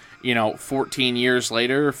 14 years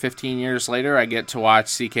later, 15 years later, I get to watch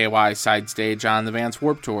CKY side stage on the Vans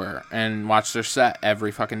Warped Tour and watch their set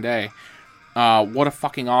every fucking day. What a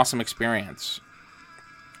fucking awesome experience.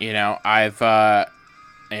 I've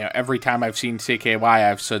every time I've seen CKY,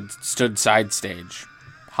 I've stood side stage.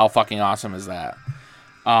 How fucking awesome is that?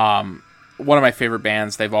 One of my favorite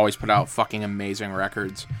bands. They've always put out fucking amazing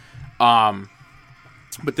records.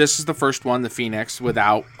 But this is the first one, the Phoenix,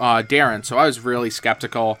 without Darren. So I was really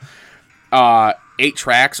skeptical. 8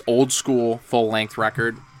 tracks, old school, full-length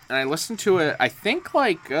record. And I listened to it, I think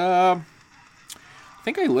I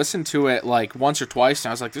listened to it once or twice. And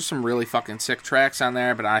I was like, there's some really fucking sick tracks on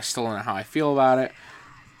there, but I still don't know how I feel about it.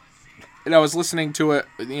 And I was listening to it,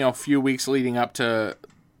 a few weeks leading up to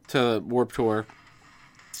Warped Tour.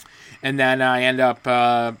 And then I end up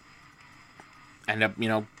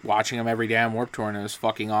watching them every day on Warped Tour, and it was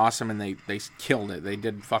fucking awesome, and they killed it. They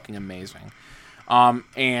did fucking amazing.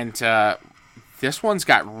 And this one's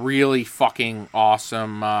got really fucking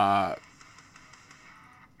awesome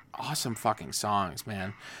fucking songs,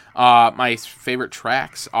 man. My favorite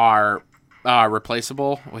tracks are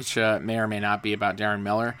Replaceable, which may or may not be about Darren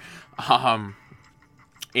Miller,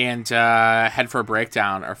 and Head for a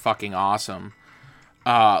Breakdown are fucking awesome.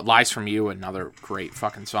 Lies From You, another great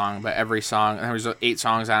fucking song. But every song, there was 8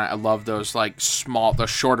 songs on it. I love those those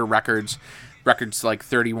shorter records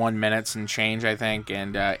 31 minutes and change, I think,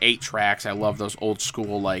 and 8 tracks. I love those old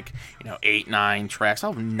school 8, 9 tracks. I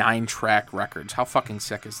love 9-track records. How fucking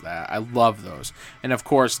sick is that? I love those. And of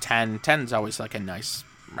course 10 is always a nice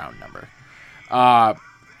round number.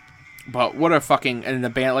 But what a fucking... And the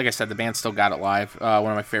band, like I said, the band still got it live. One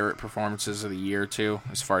of my favorite performances of the year too,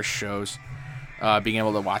 as far as shows. Being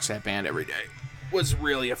able to watch that band every day was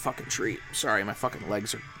really a fucking treat. Sorry, my fucking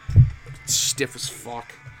legs are stiff as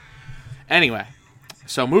fuck. Anyway,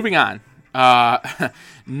 so moving on.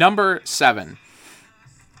 Number 7.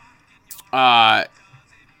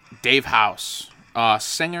 Dave House,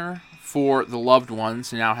 singer for The Loved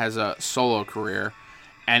Ones, now has a solo career.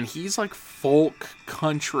 And he's folk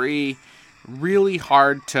country, really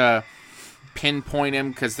hard to pinpoint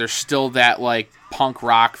him because there's still that punk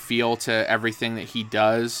rock feel to everything that he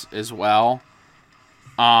does as well.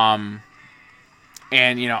 And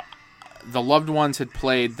the Loved Ones had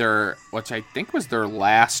played which I think was their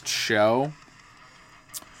last show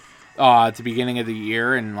at the beginning of the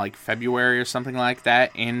year in February or something like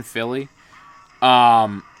that in Philly.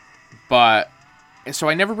 But so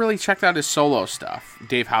I never really checked out his solo stuff,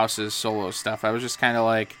 Dave House's solo stuff. I was just kind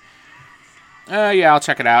of yeah, I'll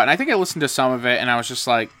check it out. And I think I listened to some of it, and I was just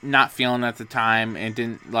not feeling it at the time, and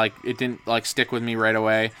it didn't stick with me right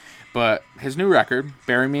away. But his new record,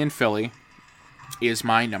 Bury Me in Philly, is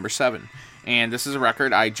my number 7. And this is a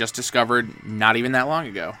record I just discovered not even that long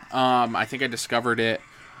ago. I think I discovered it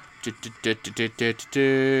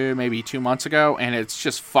maybe 2 months ago, and it's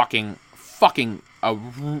just fucking a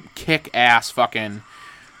kick-ass fucking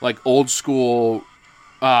old school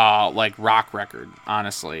rock record,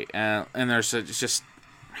 honestly. And there's it's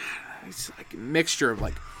a mixture of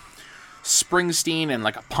Springsteen and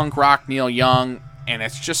a punk rock Neil Young, and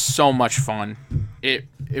it's just so much fun. It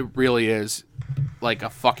really is a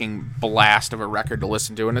fucking blast of a record to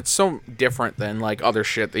listen to, and it's so different than other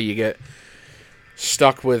shit that you get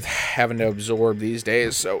stuck with having to absorb these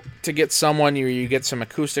days. So to get someone, you get some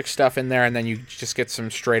acoustic stuff in there, and then you just get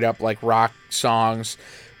some straight up rock songs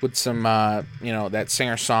with some that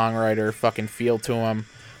singer-songwriter fucking feel to them.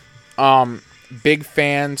 big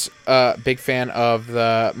fan of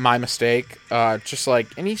the My Mistake. Just like,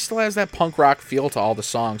 and he still has that punk rock feel to all the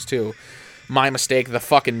songs too. My Mistake, The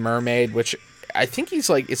Fucking Mermaid, which I think he's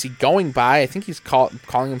like, is he going by? I think he's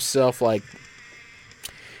calling himself like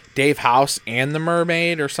Dave House and the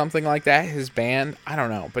Mermaid or something like that. His band, I don't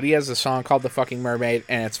know, but he has a song called The Fucking Mermaid,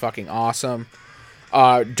 and it's fucking awesome.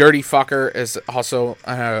 Dirty Fucker is also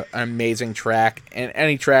an amazing track, and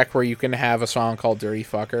any track where you can have a song called Dirty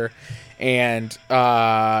Fucker, and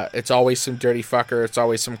it's always some Dirty Fucker, it's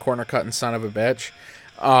always some corner cutting son of a bitch.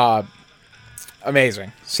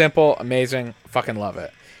 Amazing, simple, amazing, fucking love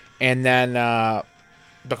it. And then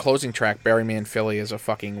the closing track, Bury Me in Philly, is a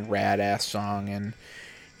fucking rad ass song, and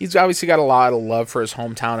he's obviously got a lot of love for his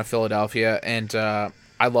hometown of Philadelphia, and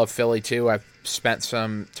I love Philly too. I've spent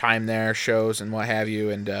some time there, shows and what have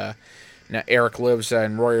you, and now Eric lives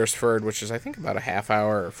in Royersford, which is I think about a half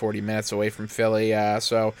hour or 40 minutes away from Philly.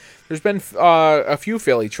 So there's been a few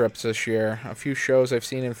Philly trips this year, a few shows I've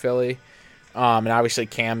seen in Philly, and obviously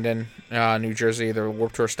Camden, New Jersey, the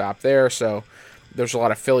Warped Tour stop there, so there's a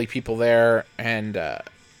lot of Philly people there, and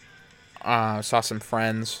saw some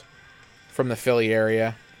friends from the Philly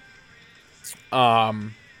area.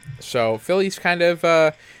 So Philly's kind of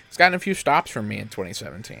it's gotten a few stops from me in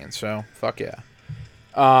 2017. So fuck yeah.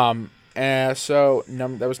 So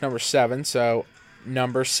that was number 7. So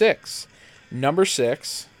number 6. Number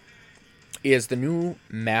 6 is the new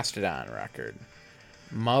Mastodon record.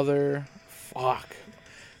 Motherfuck.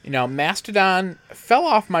 You know, Mastodon fell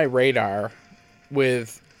off my radar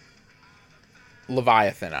with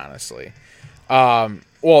Leviathan, honestly.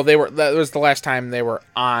 Well, that was the last time they were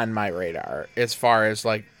on my radar, as far as,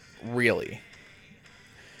 like, really.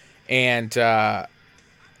 And, the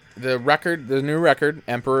new record,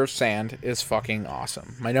 Emperor of Sand, is fucking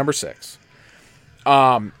awesome. My number 6.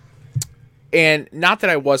 And not that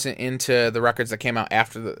I wasn't into the records that came out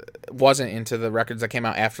after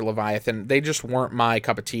Leviathan. They just weren't my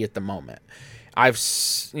cup of tea at the moment. I've,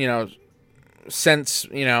 since,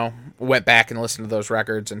 went back and listened to those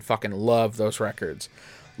records and fucking love those records.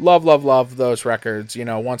 Love those records.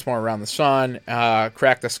 Once More Around the Sun,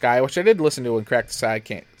 Crack the Sky, which I did listen to when Crack the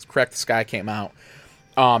Sky came out.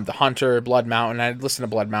 The Hunter, Blood Mountain. I listened to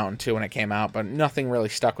Blood Mountain too when it came out, but nothing really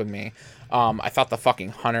stuck with me. I thought the fucking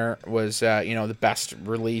Hunter was, the best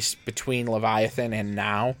release between Leviathan and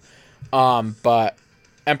now. But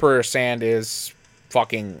Emperor of Sand is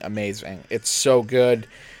fucking amazing. It's so good.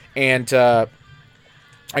 And,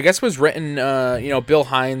 I guess it was written, Bill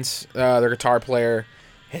Hines, their guitar player,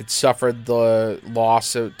 had suffered the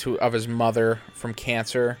loss of his mother from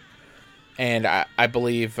cancer. And I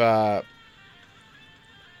believe, Brett,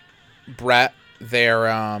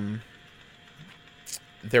 their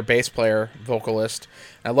bass player, vocalist.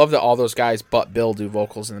 And I love that all those guys but Bill do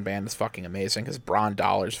vocals in the band. It's fucking amazing because Bron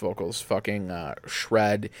Dollar's vocals fucking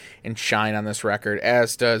shred and shine on this record,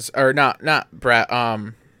 as does, or not Brett,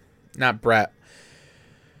 not Brett.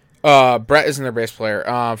 Brett isn't their bass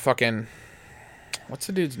player. Fucking, what's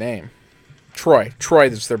the dude's name? Troy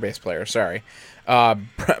is their bass player. Sorry.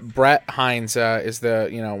 Brett Hines is the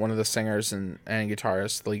one of the singers and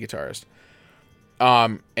guitarist, the lead guitarist.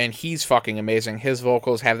 And he's fucking amazing. His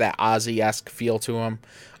vocals have that Ozzy-esque feel to them.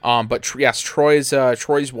 But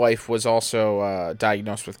Troy's wife was also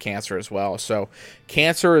diagnosed with cancer as well. So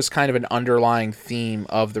cancer is kind of an underlying theme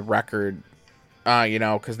of the record.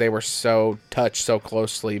 Because they were so touched so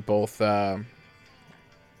closely, both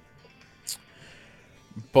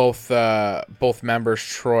members,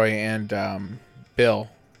 Troy and Bill.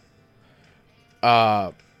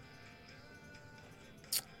 But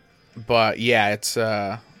yeah, it's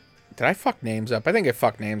did I fuck names up? I think I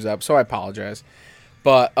fucked names up, so I apologize.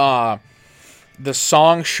 But the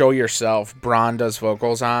song "Show Yourself," Bron does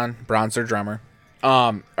vocals on. Bron's their drummer.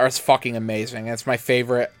 It's fucking amazing. It's my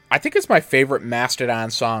favorite. I think it's my favorite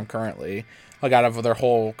Mastodon song currently, like out of their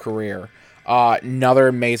whole career. Another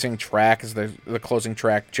amazing track is the closing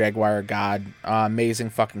track, Jaguar God. Amazing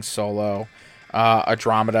fucking solo.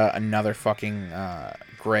 Andromeda, another fucking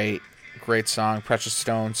great song. Precious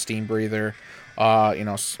Stone, Steam Breather.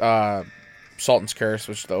 Sultan's Curse,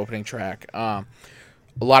 which is the opening track. A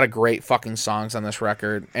lot of great fucking songs on this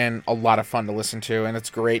record, and a lot of fun to listen to. And it's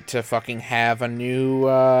great to fucking have a new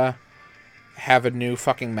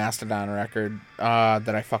fucking Mastodon record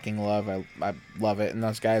that I fucking love. I love it, and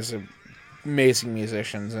those guys are amazing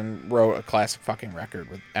musicians and wrote a classic fucking record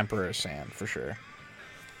with Emperor of Sand for sure.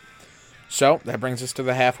 So that brings us to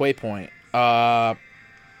the halfway point.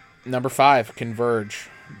 Number 5, Converge,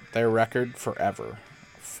 their record Forever.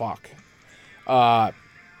 Fuck.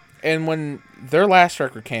 And when their last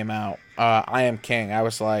record came out, I Am King, I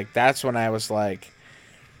was like, that's when I was like,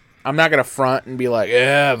 I'm not gonna front and be like,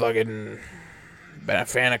 yeah, fucking been a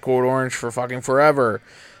fan of Code Orange for fucking forever.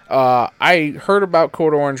 I heard about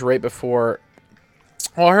Code Orange right before.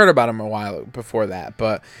 Well, I heard about them a while before that,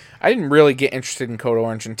 but I didn't really get interested in Code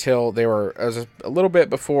Orange until they were a little bit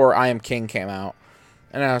before I Am King came out,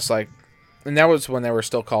 and I was like, and that was when they were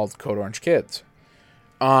still called Code Orange Kids.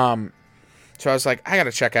 So I was like, I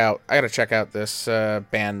gotta check out this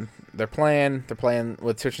band. They're playing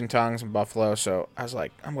with Twitching Tongues in Buffalo. So I was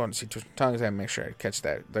like, I'm going to see Twitching Tongues. I gotta make sure I catch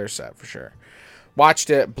their set for sure. Watched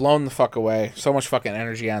it, blown the fuck away. So much fucking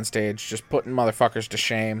energy on stage, just putting motherfuckers to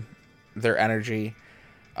shame. Their energy.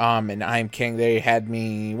 And I Am King, they had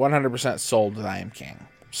me 100% sold with I Am King.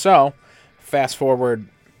 So, fast forward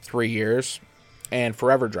 3 years, and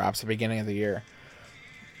Forever drops at the beginning of the year.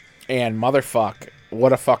 And motherfuck,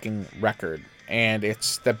 what a fucking record. And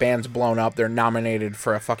the band's blown up. They're nominated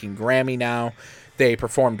for a fucking Grammy now. They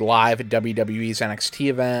performed live at WWE's NXT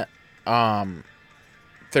event.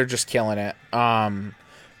 They're just killing it.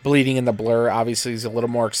 Bleeding in the Blur obviously is a little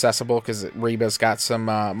more accessible because Reba's got some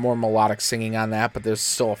more melodic singing on that, but there's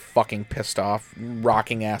still a fucking pissed off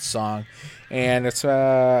rocking ass song, and it's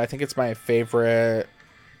I think it's my favorite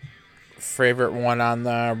one on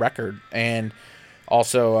the record, and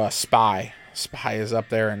also Spy is up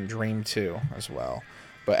there, and Dream 2 as well.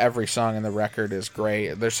 But every song in the record is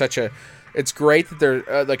great. It's great that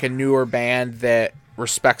they're like a newer band that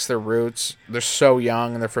respects their roots. They're so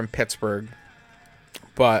young and they're from Pittsburgh.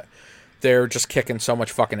 But they're just kicking so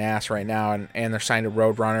much fucking ass right now, and they're signed to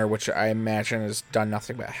Roadrunner, which I imagine has done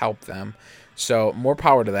nothing but help them. So, more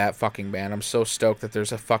power to that fucking band. I'm so stoked that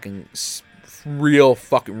there's a fucking real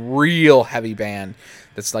heavy band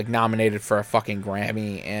that's like nominated for a fucking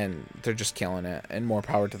Grammy, and they're just killing it. And more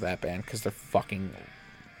power to that band, because they're fucking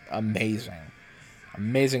amazing.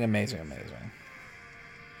 Amazing.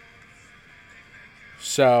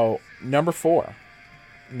 So, number four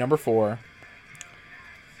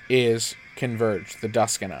is Converge, The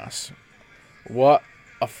Dusk in Us. What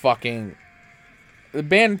a fucking... The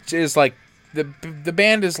band is like... The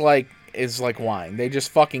band is like wine. They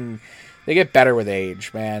just fucking... They get better with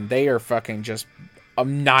age, man. They are fucking just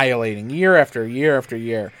annihilating year after year after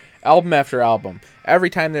year. Album after album. Every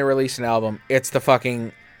time they release an album, it's the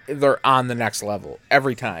fucking... They're on the next level.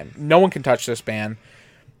 Every time. No one can touch this band.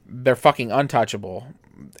 They're fucking untouchable.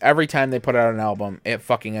 Every time they put out an album, it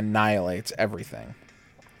fucking annihilates everything.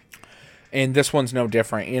 And this one's no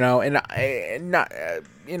different, you know.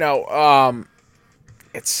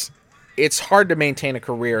 It's hard to maintain a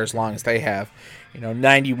career as long as they have,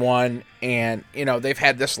 91, and they've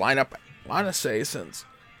had this lineup. I want to say since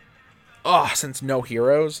No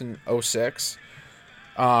Heroes in 06.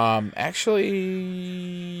 Actually,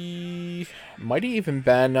 might have even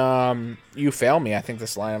been You Fail Me. I think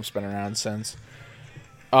this lineup's been around since.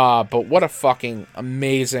 But what a fucking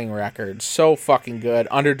amazing record. So fucking good.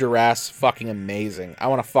 Under Duress, fucking amazing. I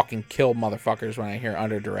want to fucking kill motherfuckers when I hear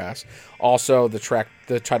Under Duress. Also, the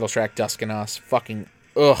title track, Dusk in Us, fucking,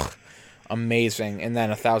 amazing. And then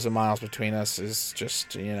 1,000 Miles Between Us is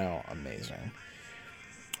just, amazing.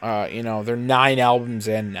 They're 9 albums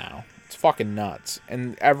in now. It's fucking nuts.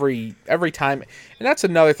 And every time, and that's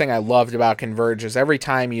another thing I loved about Converge, is every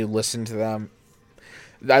time you listen to them,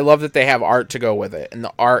 I love that they have art to go with it, and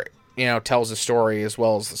the art, tells the story as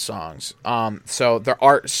well as the songs. So their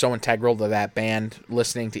art is so integral to that band,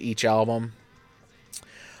 listening to each album.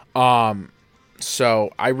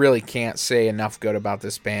 So I really can't say enough good about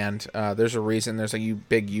this band. There's a reason there's a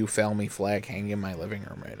big You Fail Me flag hanging in my living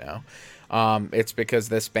room right now. It's because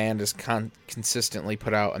this band has consistently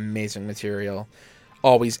put out amazing material.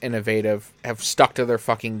 Always innovative, have stuck to their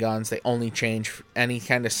fucking guns. They only change any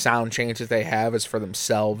kind of sound changes they have is for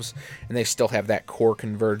themselves, and they still have that core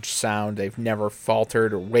Converge sound. They've never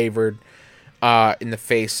faltered or wavered in the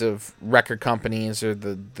face of record companies or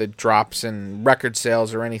the drops in record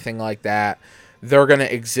sales or anything like that. They're gonna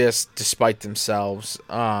exist despite themselves,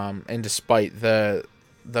 and despite the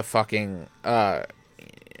fucking the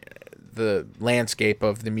landscape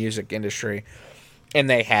of the music industry, and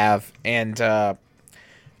they have, and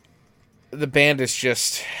the band is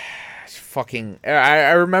just fucking...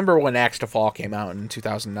 I remember when Axe to Fall came out in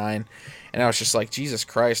 2009, and I was just like, Jesus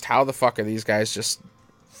Christ, how the fuck are these guys just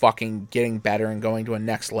fucking getting better and going to a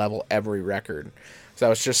next level every record? So I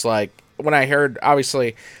was just like, when I heard...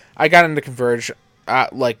 Obviously, I got into Converge,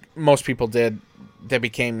 like most people did. They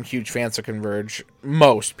became huge fans of Converge.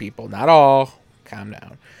 Most people, not all. Calm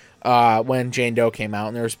down. When Jane Doe came out,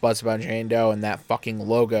 and there was buzz about Jane Doe, and that fucking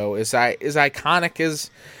logo is iconic as...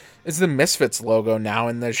 It's the Misfits logo now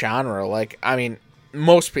in the genre. Like, I mean,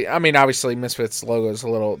 I mean, obviously, Misfits logo is a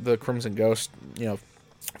little, the Crimson Ghost,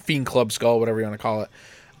 Fiend Club Skull, whatever you want to call it,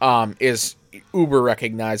 is uber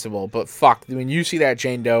recognizable. But fuck, when you see that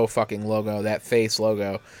Jane Doe fucking logo, that face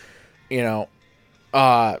logo,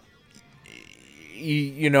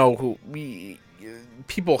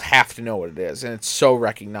 people have to know what it is, and it's so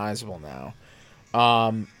recognizable now.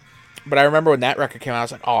 But I remember when that record came out, I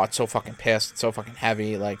was like, oh, it's so fucking pissed, it's so fucking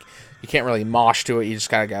heavy, like, you can't really mosh to it, you just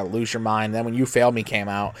gotta lose your mind. Then when You Failed Me came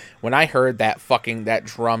out, when I heard that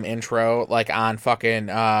drum intro, like, on fucking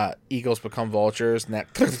Eagles Become Vultures, and that,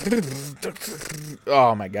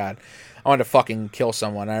 oh my god, I wanted to fucking kill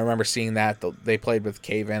someone. I remember seeing that, they played with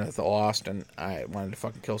Cave In at the Lost, and I wanted to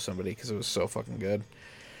fucking kill somebody, because it was so fucking good.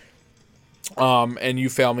 And You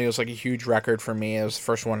Failed Me was like a huge record for me. It was the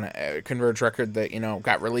first one, Converge record that,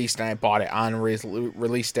 got released, and I bought it on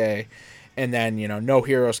release day. And then, No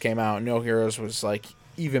Heroes came out. No Heroes was like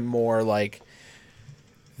even more like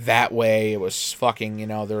that way. It was fucking,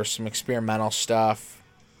 there was some experimental stuff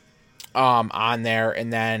on there.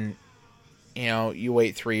 And then, you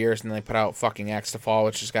wait 3 years and they put out fucking X to Fall,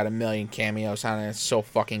 which has got 1 million cameos on it. It's so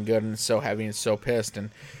fucking good, and it's so heavy, and it's so pissed. And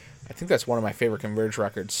I think that's one of my favorite Converge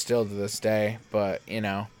records still to this day. But,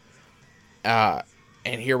 and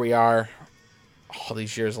here we are all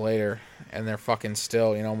these years later, and they're fucking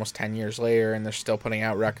still, almost 10 years later, and they're still putting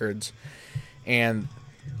out records, and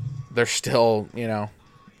they're still,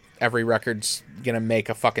 every record's gonna make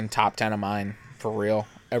a fucking top 10 of mine for real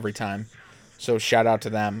every time. So shout out to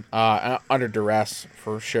them. Under Duress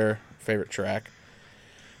for sure, favorite track.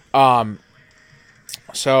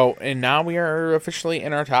 So, and now we are officially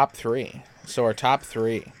in our top 3. So our top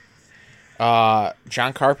 3,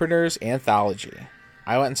 John Carpenter's Anthology.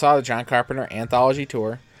 I went and saw the John Carpenter Anthology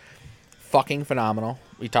tour. Fucking phenomenal.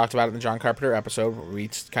 We talked about it in the John Carpenter episode, where we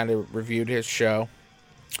kind of reviewed his show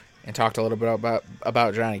and talked a little bit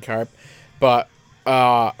about Johnny Carp. But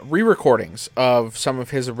re-recordings of some of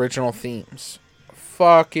his original themes.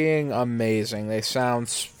 Fucking amazing. They sound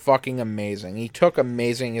fucking amazing. He took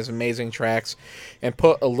his amazing tracks and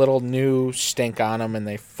put a little new stink on them, and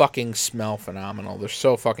they fucking smell phenomenal. They're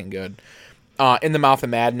so fucking good. In the Mouth of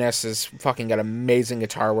Madness is fucking got amazing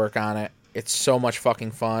guitar work on it. It's so much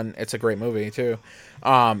fucking fun. It's a great movie too.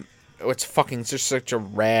 It's fucking just such a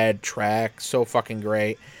rad track. So fucking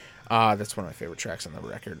great. That's one of my favorite tracks on the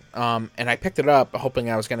record. And I picked it up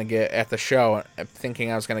hoping I was going to get at the show,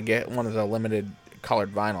 thinking I was going to get one of the limited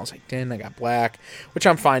colored vinyls. I didn't. I got black, which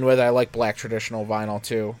I'm fine with. I like black traditional vinyl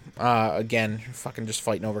too. Again, fucking just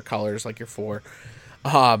fighting over colors like you're for.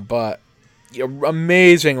 But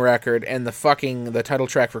amazing record, and the title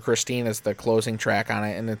track for Christine is the closing track on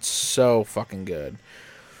it, and it's so fucking good.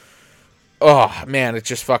 Oh man, it's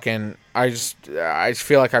just fucking, I just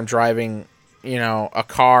feel like I'm driving, a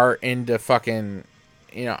car into fucking,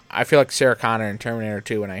 I feel like Sarah Connor in Terminator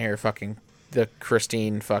 2 when I hear fucking the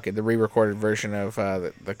Christine fucking, the re-recorded version of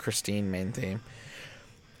the Christine main theme.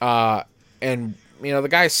 And the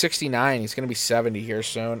guy's 69. He's going to be 70 here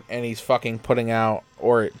soon. And he's fucking putting out...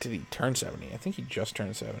 Or did he turn 70? I think he just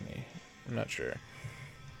turned 70. I'm not sure.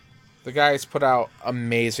 The guy's put out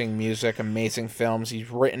amazing music, amazing films.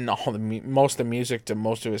 He's written most of the music to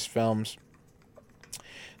most of his films.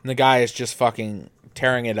 And the guy is just fucking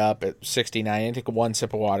tearing it up at 69. He didn't take one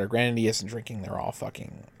sip of water. Granted, he isn't drinking. They're all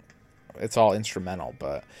fucking... It's all instrumental,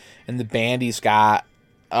 but... And the band he's got...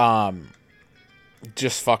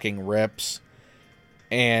 just fucking rips.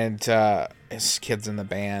 And his kid's in the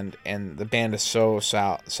band, and the band is so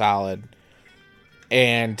solid.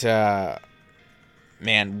 And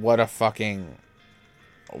man, what an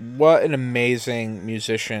amazing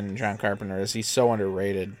musician John Carpenter is. He's so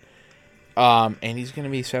underrated. And he's gonna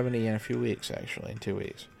be 70 in a few weeks, actually, in 2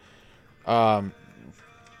 weeks.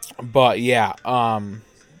 But yeah,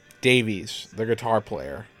 Davies, the guitar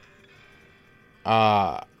player.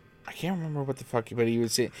 I can't remember what the fuck, but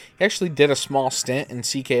he actually did a small stint in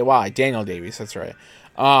CKY. Daniel Davies, that's right.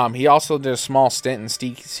 He also did a small stint in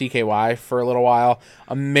CKY for a little while.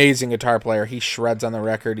 Amazing guitar player. He shreds on the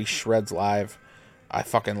record. He shreds live. I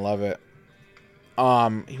fucking love it.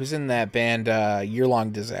 He was in that band Year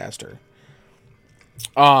Long Disaster.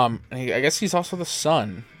 And I guess he's also the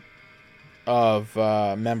son of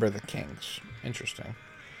a member of the Kings. Interesting.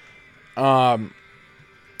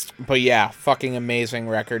 But yeah, fucking amazing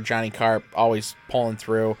record. Johnny Carp always pulling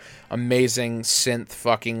through. Amazing synth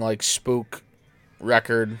fucking like spook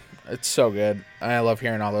record. It's so good. I love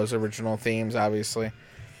hearing all those original themes, obviously.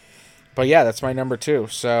 But yeah, that's my number 2.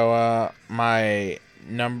 So my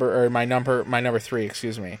number 3,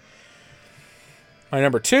 excuse me. My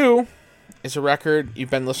number 2 is a record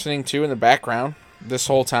you've been listening to in the background this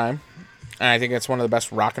whole time. and I think it's one of the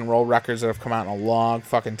best rock and roll records that have come out in a long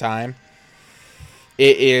fucking time.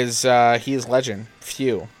 It is He Is Legend,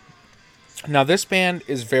 Few. Now, this band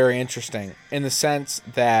is very interesting in the sense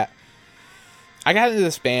that I got into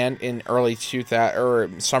this band in early 2000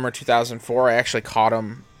 or summer 2004. I actually caught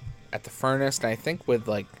them at the Furnace, and I think with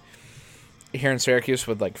like here in Syracuse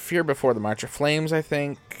with like Fear Before the March of Flames. I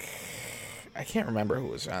think I can't remember who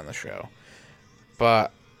was on the show,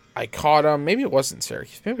 but I caught them. Maybe it wasn't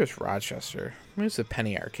Syracuse. Maybe it was Rochester. Maybe it was the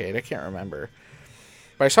Penny Arcade. I can't remember.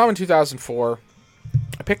 But I saw them in 2004.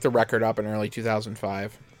 I picked the record up in early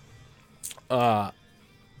 2005. I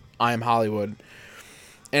Am Hollywood.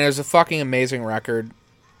 And it was a fucking amazing record.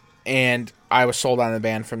 And I was sold on the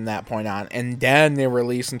band from that point on. And then they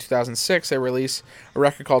released in 2006, they released a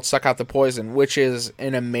record called Suck Out the Poison, which is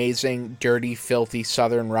an amazing, dirty, filthy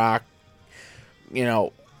southern rock, you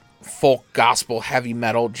know, folk, gospel, heavy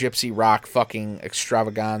metal, gypsy rock fucking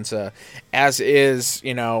extravaganza. As is,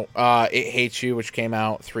 you know, It Hates You, which came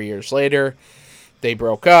out 3 years later. They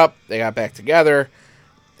broke up. They got back together.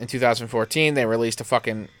 In 2014, they released a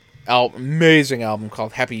fucking amazing album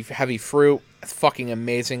called Heavy Fruit. It's fucking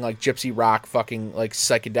amazing, like gypsy rock, fucking like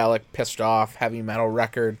psychedelic, pissed off, heavy metal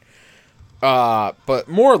record. But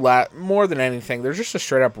more than anything, they're just a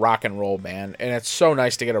straight up rock and roll band, and it's so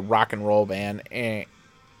nice to get a rock and roll band in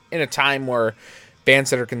a time where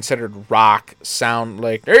bands that are considered rock sound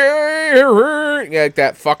like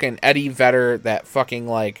that fucking Eddie Vedder, that fucking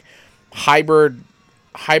like hybrid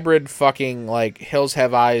fucking like Hills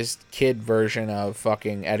Have Eyes kid version of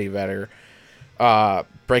fucking Eddie Vedder.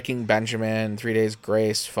 Breaking Benjamin, 3 Days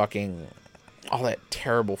Grace, fucking all that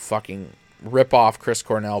terrible fucking rip-off Chris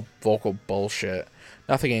Cornell vocal bullshit.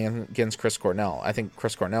 Nothing against Chris Cornell. I think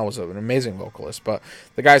Chris Cornell was an amazing vocalist, but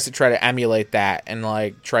the guys that try to emulate that and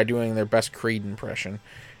like try doing their best Creed impression,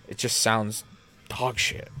 it just sounds dog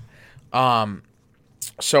shit.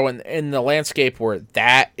 So in the landscape where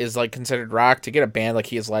that is like considered rock, to get a band like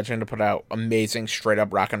He Is Legend to put out amazing straight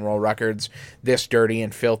up rock and roll records, this dirty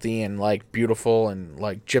and filthy and like beautiful and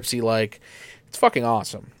like gypsy like, it's fucking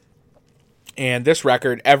awesome. And this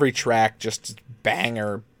record, every track just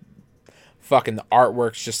banger. Fucking the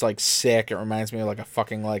artwork's just like sick. It reminds me of like a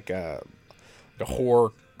fucking like a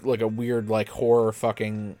horror, like a weird like horror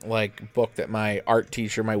fucking like book that my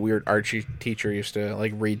weird art teacher used to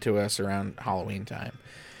like read to us around Halloween time.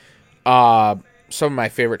 Some of my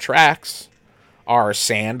favorite tracks are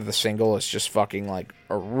Sand. The single is just fucking like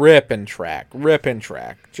a ripping track,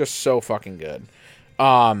 just so fucking good.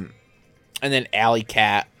 And then Alley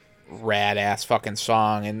Cat, rad ass fucking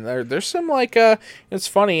song. And there's some like it's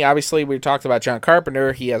funny, obviously we talked about John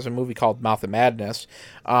Carpenter. He has a movie called Mouth of Madness.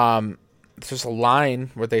 There's a line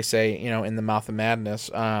where they say, you know, in the Mouth of Madness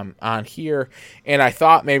on here, and I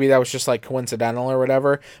thought maybe that was just like coincidental or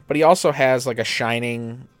whatever, but he also has like a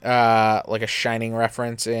Shining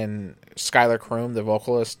reference in Skylar Croom, the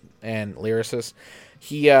vocalist and lyricist.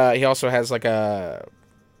 He also has like a,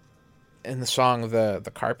 in the song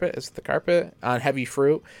the Carpet, is it The Carpet on Heavy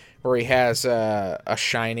Fruit, where he has a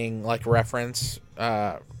Shining like reference,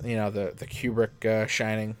 you know, the Kubrick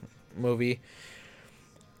Shining movie.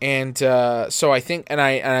 And so I think, and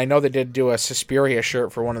I know they did do a Suspiria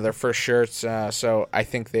shirt for one of their first shirts. So I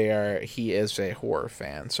think he is a horror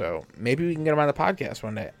fan. So maybe we can get him on the podcast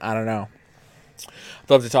one day. I don't know. I'd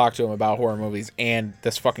love to talk to him about horror movies and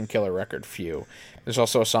this fucking killer record, Few. There's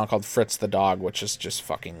also a song called Fritz the Dog, which is just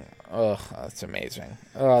fucking, that's amazing.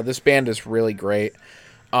 This band is really great.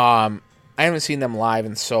 I haven't seen them live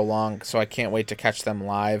in so long, so I can't wait to catch them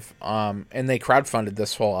live. And they crowdfunded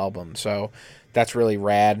this whole album, so that's really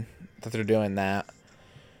rad that they're doing that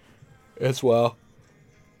as well.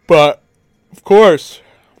 But, of course,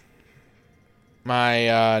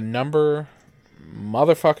 my number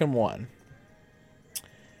one.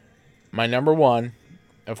 My number one,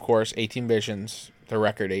 of course, 18 Visions, the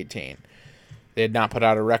record 18. They had not put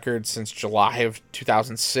out a record since July of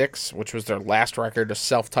 2006, which was their last record, a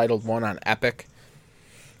self-titled one on Epic.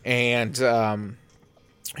 And,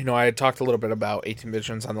 you know, I had talked a little bit about 18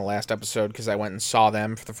 Visions on the last episode because I went and saw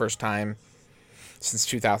them for the first time since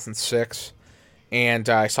 2006. And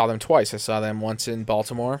I saw them twice. I saw them once in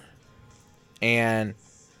Baltimore and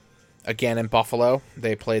again in Buffalo.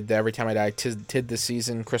 They played the Every Time I Die Tid This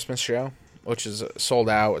Season Christmas show, which is sold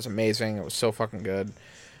out. It was amazing. It was so fucking good.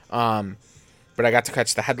 But I got to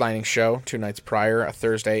catch the headlining show 2 nights prior, a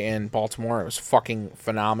Thursday in Baltimore. It was fucking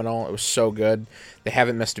phenomenal. It was so good. They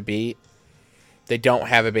haven't missed a beat. They don't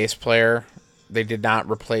have a bass player. They did not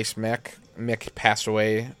replace Mick. Mick passed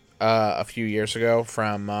away a few years ago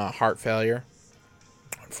from heart failure,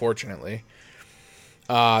 unfortunately.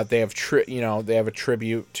 They have they have a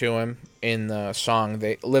tribute to him in the song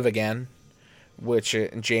 "They Live Again," which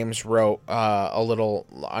James wrote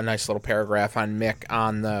a nice little paragraph on Mick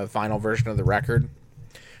on the vinyl version of the record,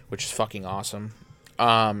 which is fucking awesome.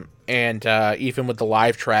 And even with the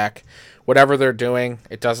live track, whatever they're doing,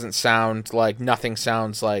 it doesn't sound like, nothing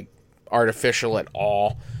sounds like artificial at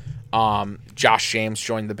all. Josh James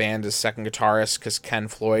joined the band as second guitarist because Ken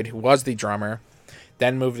Floyd, who was the drummer,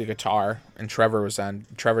 then moved to guitar, and Trevor's on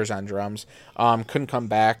drums. Couldn't come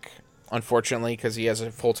back, unfortunately, because he has a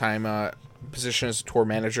full-time position as a tour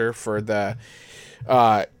manager for the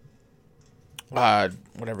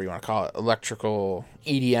whatever you want to call it, electrical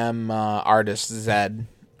EDM artist Zed,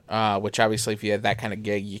 which obviously if you have that kind of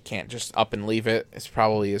gig, you can't just up and leave it. It's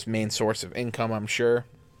probably his main source of income, I'm sure.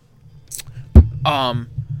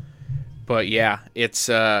 But yeah, it's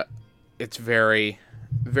very,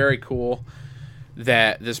 very cool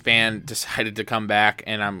that this band decided to come back,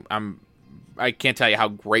 and I can't tell you how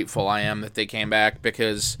grateful I am that they came back,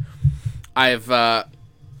 because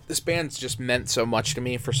this band's just meant so much to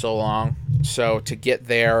me for so long. So to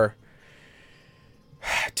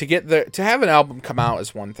have an album come out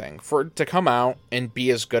is one thing. For it to come out and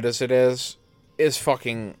be as good as it is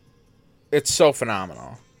fucking, it's so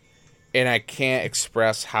phenomenal. And I can't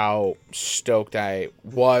express how stoked I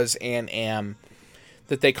was and am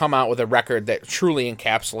that they come out with a record that truly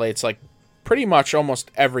encapsulates, like, pretty much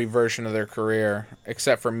almost every version of their career,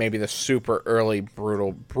 except for maybe the super early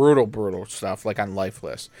brutal stuff, like on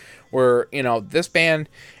Lifeless, where, this band,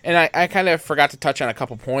 and I kind of forgot to touch on a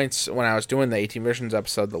couple points when I was doing the 18 Visions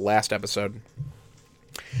episode, the last episode.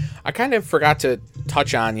 I kind of forgot to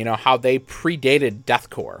touch on, how they predated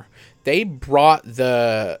deathcore. They brought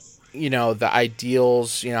the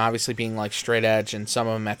ideals, obviously being like straight edge, and some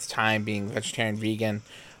of them at the time being vegetarian, vegan,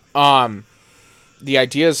 the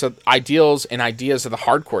ideals and ideas of the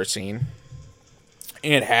hardcore scene,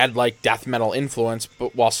 and had like death metal influence,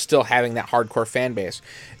 but while still having that hardcore fan base.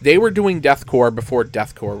 They were doing deathcore before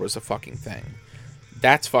deathcore was a fucking thing.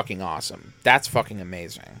 That's fucking awesome. That's fucking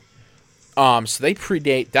amazing. So they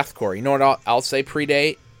predate deathcore. You know what else they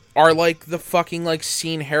predate? Are like the fucking like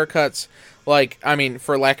scene haircuts. Like, I mean,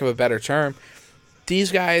 for lack of a better term,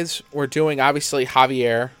 these guys were doing, obviously,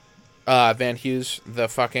 Javier Van Hughes, the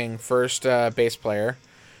fucking first bass player,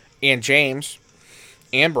 and James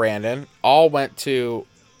and Brandon all went to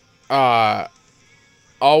like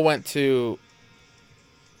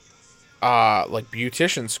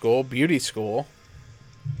beauty school,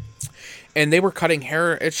 and they were cutting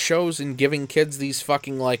hair at shows and giving kids these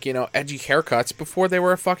fucking, like, edgy haircuts before they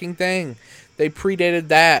were a fucking thing. They predated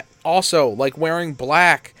that. Also, like, wearing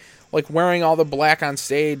black, like, wearing all the black on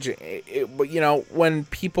stage, when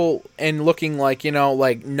people, and looking like,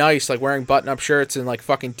 like, nice, like, wearing button-up shirts and, like,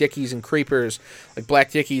 fucking Dickies and Creepers, like,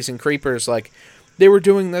 black Dickies and Creepers, like, they were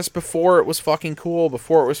doing this before it was fucking cool,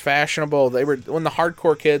 before it was fashionable. When the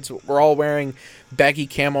hardcore kids were all wearing baggy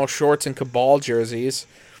camo shorts and Cabal jerseys,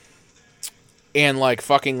 and, like,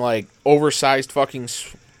 fucking, like, oversized fucking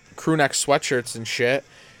crew neck sweatshirts and shit.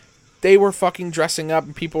 They were fucking dressing up,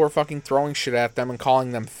 and people were fucking throwing shit at them and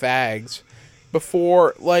calling them fags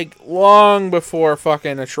before, like, long before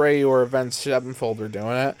fucking Atreyu or Avenged Sevenfold were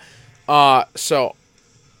doing it. So,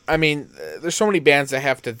 I mean, there's so many bands that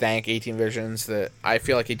have to thank 18 Visions that I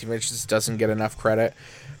feel like 18 Visions doesn't get enough credit.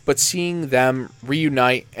 But seeing them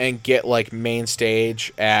reunite and get, like, main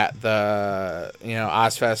stage at the,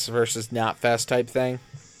 Ozfest versus Knotfest type thing,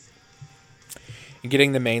 and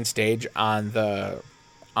getting the main stage on the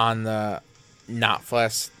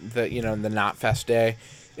Knotfest, the Knotfest day,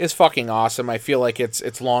 is fucking awesome. I feel like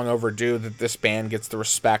it's long overdue that this band gets the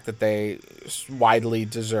respect that they widely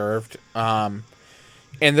deserved. And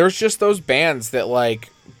there's just those bands that, like,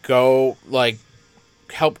 go, like,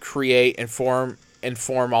 help create and form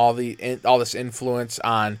all this influence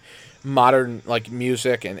on modern, like,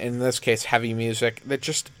 music, and in this case heavy music, that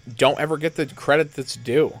just don't ever get the credit that's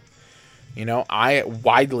due. I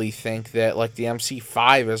widely think that, like, the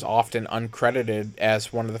MC5 is often uncredited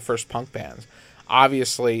as one of the first punk bands.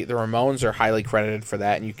 Obviously, the Ramones are highly credited for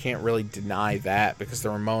that, and you can't really deny that, because the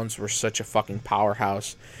Ramones were such a fucking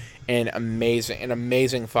powerhouse and an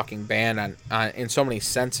amazing fucking band on in so many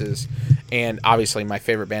senses, and obviously my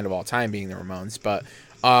favorite band of all time being the Ramones. But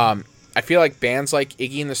I feel like bands like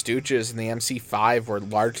Iggy and the Stooges and the MC5 were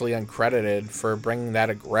largely uncredited for bringing that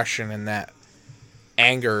aggression and that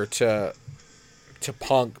anger to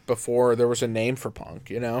punk before there was a name for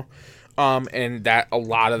punk, and that a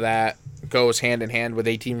lot of that goes hand in hand with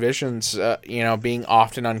 18 Visions, being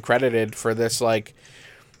often uncredited for this, like,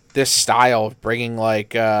 this style of bringing,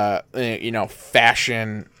 like,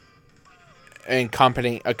 fashion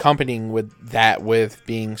and accompanying with that with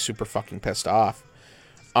being super fucking pissed off.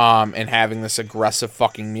 And having this aggressive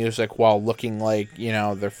fucking music while looking like,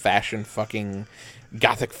 they're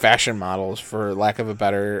gothic fashion models, for lack of a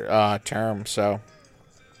better term. So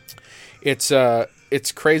it's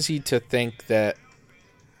crazy to think that,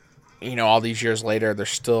 all these years later,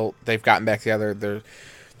 they've gotten back together.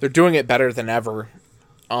 They're doing it better than ever.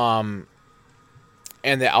 And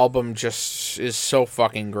the album just is so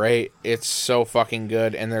fucking great. It's so fucking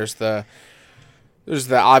good. And there's the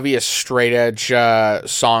obvious straight edge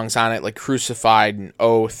songs on it, like Crucified and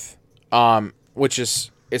Oath, which is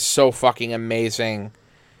so fucking amazing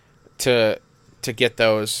to get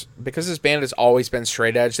those, because this band has always been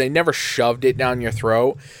straight edge. They never shoved it down your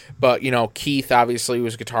throat, but Keith obviously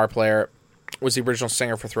was a guitar player, was the original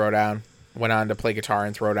singer for Throwdown, went on to play guitar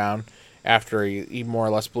in Throwdown after he more or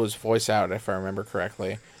less blew his voice out, if I remember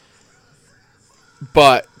correctly.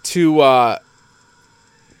 But to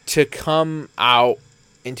come out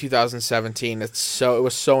in 2017, it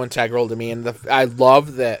was so integral to me, and I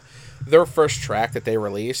love that their first track that they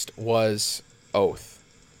released was Oath,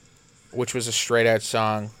 which was a straight edge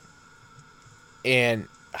song, and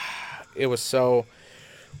it was so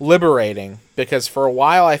liberating, because for a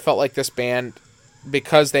while I felt like this band,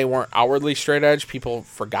 because they weren't outwardly straight edge, people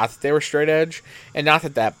forgot that they were straight edge, and not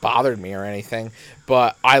that bothered me or anything,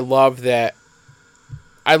 but I love that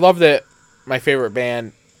my favorite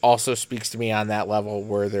band also speaks to me on that level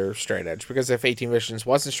where they're straight edge, because if 18 Visions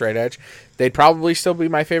wasn't straight edge, they'd probably still be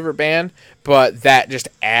my favorite band, but that just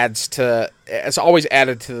it's always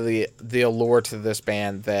added to the allure to this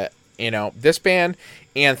band, that this band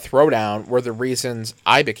and Throwdown were the reasons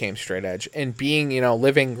I became straight edge. And being,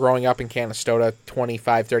 growing up in Canastota,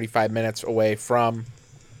 35 minutes away from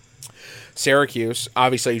Syracuse,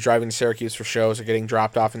 obviously driving to Syracuse for shows, or getting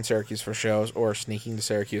dropped off in Syracuse for shows, or sneaking to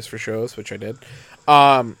Syracuse for shows, which I did.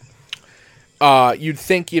 You'd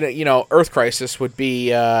think, Earth Crisis would be,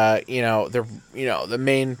 the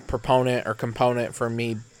main proponent or component for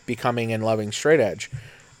me becoming and loving straight edge.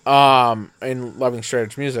 And loving straight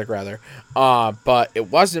edge music, rather. But it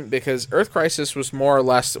wasn't, because Earth Crisis was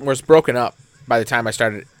was broken up by the time I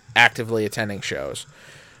started actively attending shows.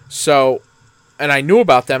 So, and I knew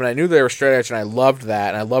about them, and I knew they were straight edge, and I loved that,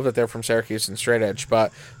 and I love that they're from Syracuse and straight edge.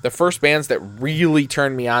 But the first bands that really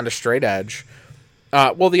turned me on to straight edge,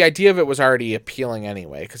 the idea of it was already appealing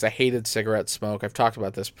anyway, because I hated cigarette smoke. I've talked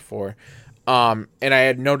about this before. And I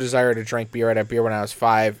had no desire to drink beer. I had beer when I was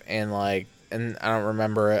 5, and I don't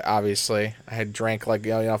remember it, obviously. I had drank,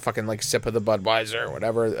 fucking, sip of the Budweiser or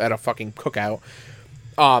whatever at a fucking cookout.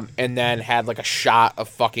 And then had, a shot of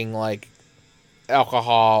fucking,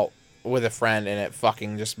 alcohol with a friend, and it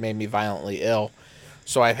fucking just made me violently ill.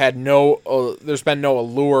 So I've had there's been no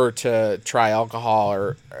allure to try alcohol,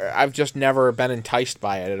 or I've just never been enticed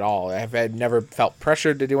by it at all. I've never felt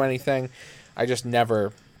pressured to do anything. I just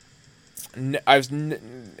never...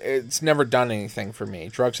 it's never done anything for me.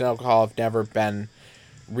 Drugs and alcohol have never been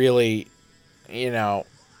really,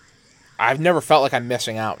 I've never felt like I'm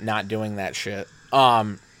missing out not doing that shit.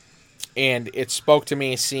 And it spoke to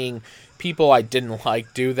me seeing people I didn't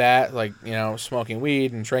like do that, smoking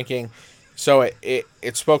weed and drinking. So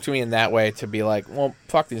it spoke to me in that way, to be like, well,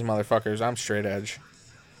 fuck these motherfuckers, I'm straight edge.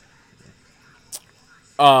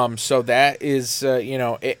 So that is,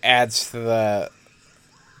 it adds to the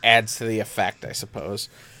effect, I suppose.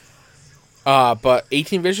 But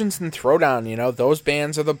 18 Visions and Throwdown, those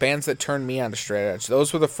bands are the bands that turned me on to straight edge.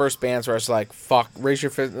 Those were the first bands where I was like, fuck, Raise Your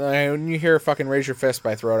Fist. When you hear fucking Raise Your Fist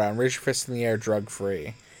by Throwdown, Raise Your Fist in the Air, Drug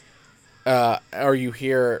Free. Or you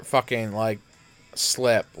hear fucking,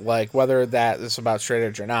 Slip, whether that is about straight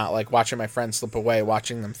edge or not, watching my friends slip away,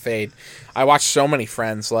 watching them fade. I watched so many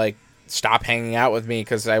friends, stop hanging out with me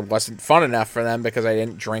because I wasn't fun enough for them, because I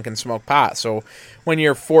didn't drink and smoke pot. So when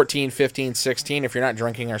you're 14, 15, 16, if you're not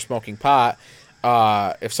drinking or smoking pot,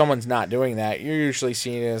 if someone's not doing that, you're usually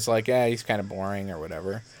seen as he's kind of boring or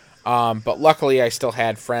whatever. But luckily I still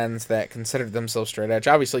had friends that considered themselves straight edge.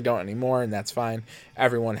 Obviously don't anymore, and that's fine.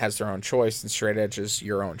 Everyone has their own choice, and straight edge is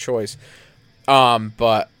your own choice.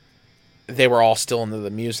 But they were all still into the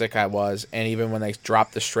music I was, and even when they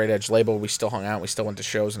dropped the straight edge label, we still hung out, we still went to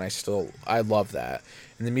shows, and I love that.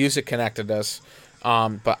 And the music connected us.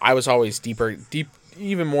 But I was always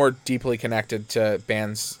even more deeply connected to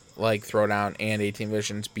bands like Throwdown and 18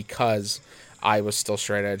 Visions, because I was still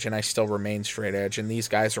straight edge, and I still remain straight edge. And these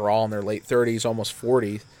guys are all in their late 30s,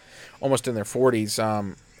 almost in their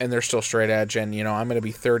 40s, and they're still straight edge. And, I'm going to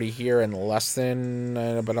be 30 here in less than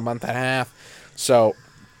about a month and a half. So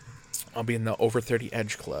I'll be in the Over 30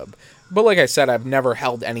 Edge Club. But like I said, I've never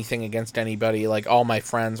held anything against anybody. Like, all my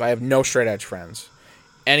friends, I have no straight edge friends.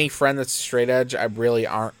 Any friend that's straight edge, I really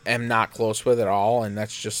am not close with at all, and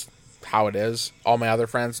that's just how it is. All my other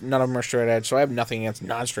friends, none of them are straight edge, so I have nothing against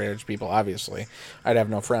non-straight edge people, obviously. I'd have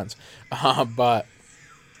no friends. But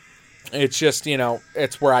it's just,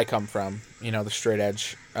 it's where I come from, the straight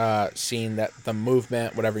edge scene, that the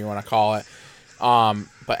movement, whatever you want to call it.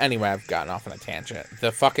 But anyway, I've gotten off on a tangent.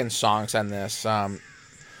 The fucking songs on this,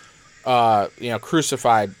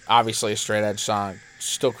 Crucified, obviously a straight edge song.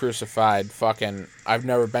 Still Crucified, fucking I've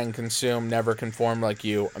never been consumed, never conformed like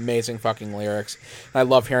you. Amazing fucking lyrics. And I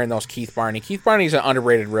love hearing those Keith Barney. Keith Barney's an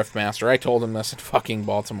underrated riff master. I told him this in fucking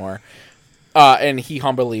Baltimore. And he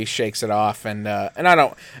humbly shakes it off, and I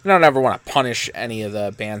don't ever want to punish any of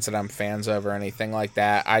the bands that I'm fans of or anything like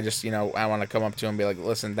that. I just, I want to come up to him and be like,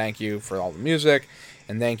 listen, thank you for all the music,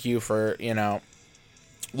 and thank you for,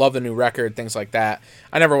 love the new record, things like that.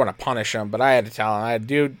 I never want to punish him, but I had to tell him,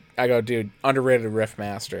 dude, underrated riff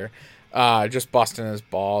master, just busting his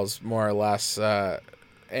balls, more or less,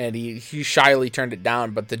 and he shyly turned it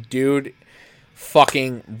down, but the dude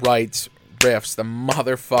fucking writes riffs. The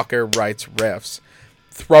motherfucker writes riffs.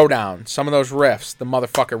 Throwdown, some of those riffs, the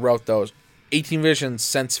motherfucker wrote those. 18 Visions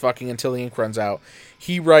since fucking Until the Ink Runs Out.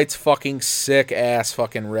 He writes fucking sick ass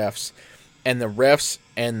fucking riffs. And the riffs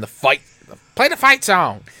and the fight, play the fight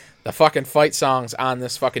song. The fucking fight songs on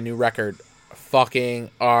this fucking new record fucking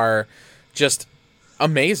are just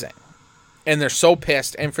amazing. And they're so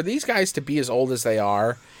pissed. And for these guys to be as old as they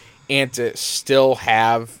are and to still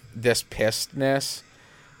have this pissedness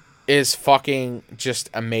is fucking just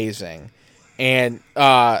amazing. And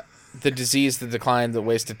The Disease, The Decline, The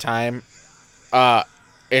Waste of Time,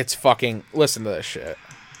 it's fucking, listen to this shit.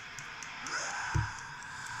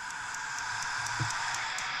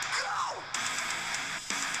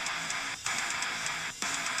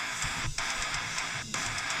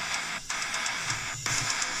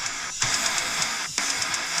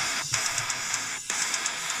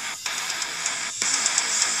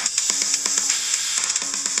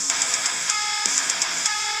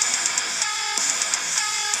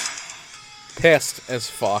 Pissed as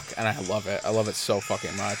fuck, and I love it. I love it so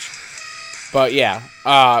fucking much. But yeah,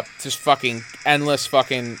 just fucking endless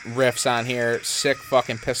fucking riffs on here. Sick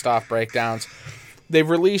fucking pissed off breakdowns. They've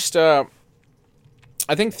released, I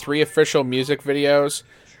think 3 official music videos.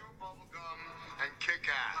 And kick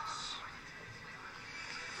ass.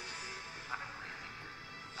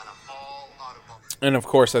 And of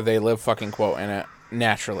course, a They Live fucking quote in it.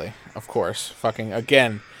 Naturally, of course. Fucking,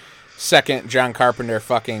 again, second John Carpenter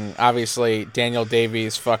fucking, obviously, Daniel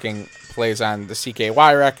Davies fucking plays on the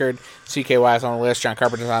CKY record. CKY is on the list. John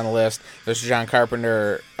Carpenter's on the list. There's a John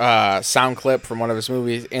Carpenter sound clip from one of his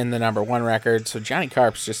movies in the #1 record. So Johnny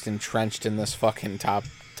Carp's just entrenched in this fucking top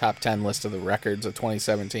 10 list of the records of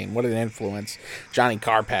 2017. What an influence Johnny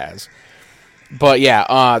Carp has. But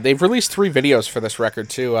yeah, they've released 3 videos for this record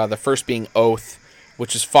too. The first being Oath,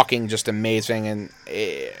 which is fucking just amazing, and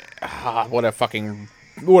what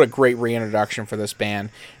a great reintroduction for this band.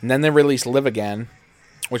 And then they released Live Again,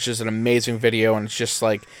 which is an amazing video, and it's just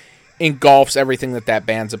like engulfs everything that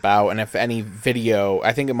band's about. And if any video,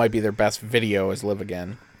 I think it might be their best video, is Live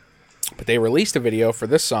Again. But they released a video for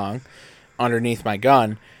this song, Underneath My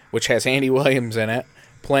Gun, which has Andy Williams in it,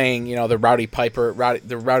 playing, the Rowdy Piper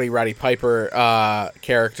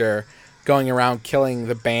character, going around killing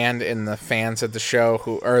the band and the fans at the show,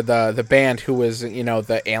 the band who was,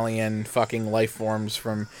 the alien fucking life forms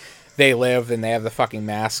from They Live, and they have the fucking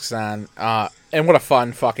masks on. And what a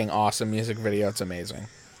fun fucking awesome music video. It's amazing.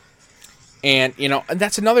 And, and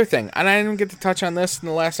that's another thing. And I didn't get to touch on this in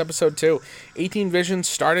the last episode too. 18 Visions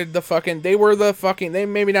started they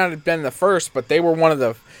maybe not have been the first, but they were one of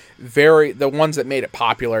the ones that made it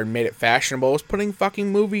popular and made it fashionable, was putting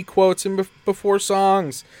fucking movie quotes in before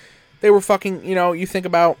songs. They were fucking, you think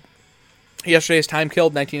about Yesterday's Time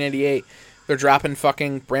Killed, 1988. They're dropping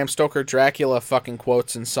fucking Bram Stoker Dracula fucking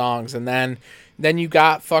quotes and songs. And then you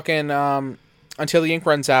got fucking Until the Ink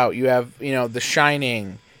Runs Out. You have, The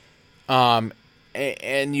Shining. And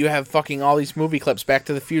you have fucking all these movie clips. Back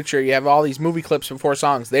to the Future. You have all these movie clips before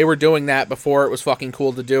songs. They were doing that before it was fucking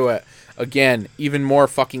cool to do it. Again, even more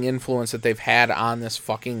fucking influence that they've had on this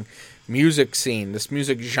fucking music scene, this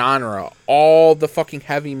music genre, all the fucking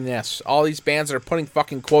heaviness, all these bands that are putting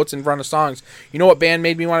fucking quotes in front of songs. You know what band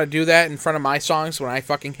made me want to do that in front of my songs when I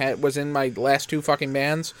fucking was in my last 2 fucking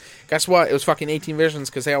bands? Guess what? It was fucking 18 Visions,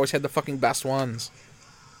 because they always had the fucking best ones.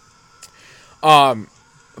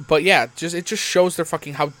 But yeah, it just shows their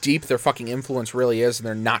fucking how deep their fucking influence really is, and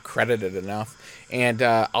they're not credited enough. And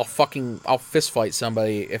I'll fist fight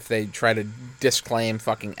somebody if they try to disclaim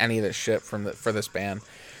fucking any of this shit for this band.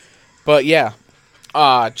 But yeah,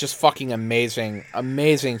 just fucking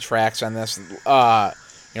amazing tracks on this.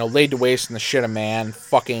 Laid to Waste and The Shit of Man,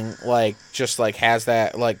 fucking has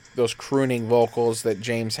that those crooning vocals that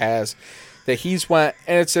James has. And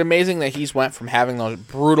it's amazing that he's went from having those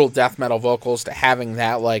brutal death metal vocals to having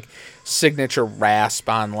that signature rasp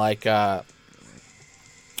on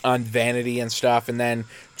on Vanity and stuff, and then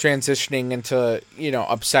transitioning into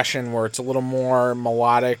Obsession, where it's a little more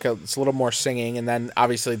melodic, it's a little more singing, and then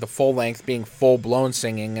obviously the full length being full blown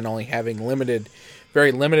singing and only having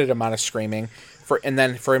very limited amount of screaming. And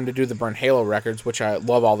then for him to do the Burn Halo records, which I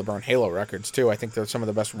love all the Burn Halo records too. I think they're some of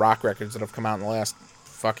the best rock records that have come out in the last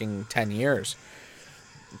fucking 10 years.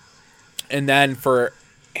 And then for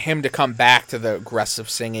him to come back to the aggressive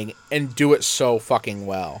singing and do it so fucking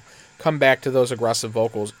well. Come back to those aggressive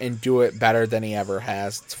vocals and do it better than he ever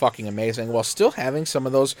has. It's fucking amazing. While still having some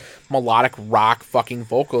of those melodic rock fucking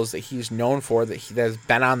vocals that he's known for, that has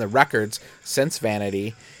been on the records since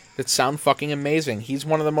Vanity, that sound fucking amazing. He's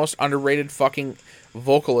one of the most underrated fucking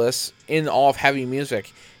vocalists in all of heavy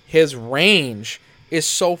music. His range is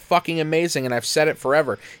so fucking amazing, and I've said it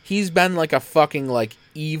forever. He's been a fucking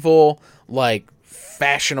evil,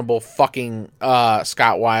 fashionable fucking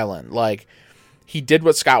Scott Weiland. He did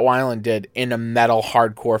what Scott Weiland did in a metal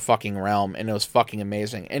hardcore fucking realm, and it was fucking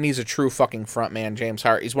amazing. And he's a true fucking frontman, James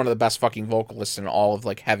Hart. He's one of the best fucking vocalists in all of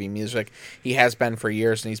heavy music. He has been for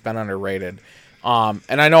years, and he's been underrated. And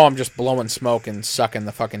I know I'm just blowing smoke and sucking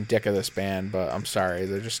the fucking dick of this band, but I'm sorry,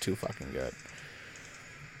 they're just too fucking good.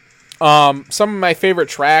 Some of my favorite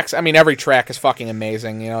tracks, every track is fucking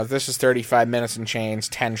amazing. This is 35 minutes and change,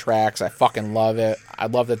 10 tracks. I fucking love it. I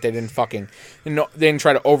love that they didn't fucking, they didn't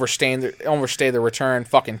try to overstay the return.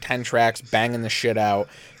 Fucking 10 tracks, banging the shit out.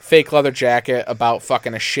 Fake Leather Jacket about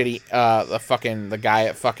fucking a shitty, the guy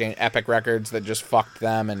at fucking Epic Records that just fucked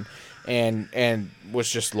them and was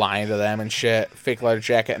just lying to them and shit. Fake Leather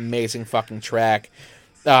Jacket, amazing fucking track.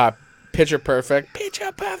 Picture Perfect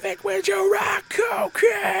with your rock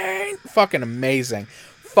cocaine. Fucking amazing.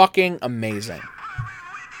 Fucking amazing.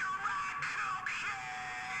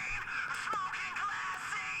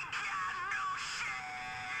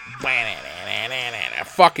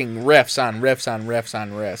 Fucking riffs on riffs on riffs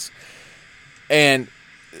on riffs. And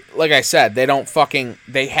like I said, they don't fucking,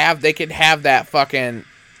 they could have that fucking,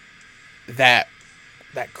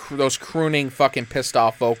 those crooning fucking pissed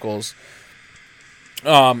off vocals,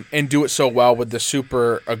 and do it so well with the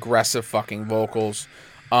super aggressive fucking vocals.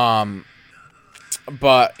 But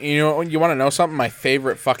you want to know something? My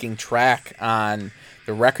favorite fucking track on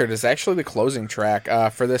the record is actually the closing track.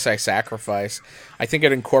 For This I Sacrifice. I think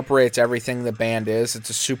it incorporates everything the band is. It's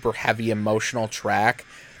a super heavy emotional track,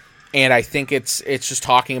 and I think it's just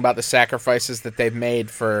talking about the sacrifices that they've made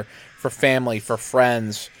for family, for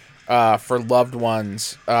friends, for loved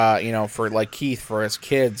ones. For Keith, for his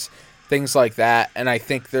kids. Things like that, and I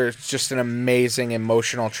think there's just an amazing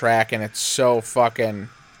emotional track, and it's so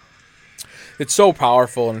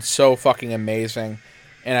powerful and so fucking amazing,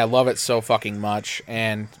 and I love it so fucking much.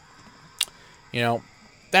 And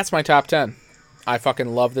that's my top 10. I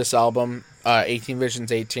fucking love this album. 18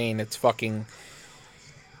 Visions 18.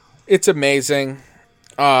 It's amazing.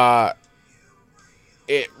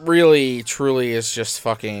 It really truly is just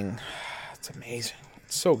fucking, it's amazing.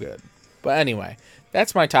 It's so good. But anyway,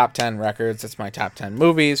 that's my top 10 records. That's my top 10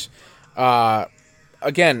 movies.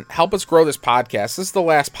 Again, help us grow this podcast. This is the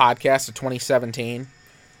last podcast of 2017.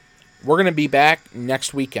 We're going to be back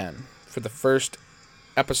next weekend for the first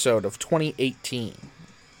episode of 2018.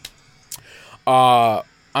 I'm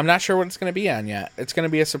not sure what it's going to be on yet. It's going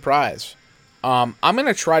to be a surprise. I'm going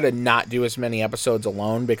to try to not do as many episodes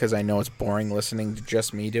alone because I know it's boring listening to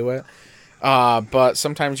just me do it. But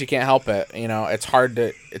sometimes you can't help it. It's hard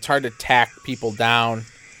to tack people down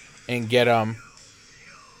and get them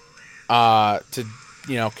to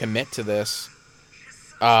commit to this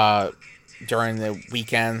during the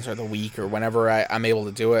weekends or the week or whenever I'm able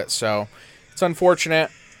to do it. So it's unfortunate.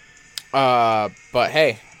 But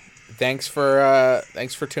hey, thanks for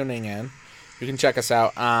tuning in. You can check us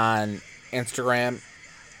out on Instagram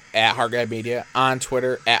at Heart Guide Media, on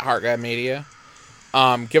Twitter at Heart Guide Media.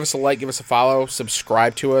 Give us a like, give us a follow,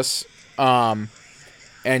 subscribe to us. And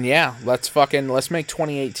yeah, let's make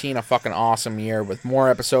 2018 a fucking awesome year with more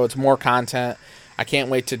episodes, more content. I can't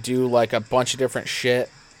wait to do a bunch of different shit,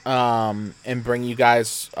 and bring you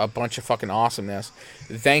guys a bunch of fucking awesomeness.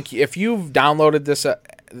 Thank you. If you've downloaded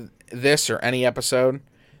this or any episode,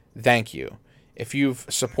 thank you. If you've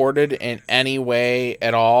supported in any way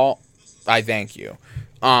at all, I thank you.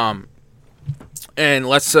 And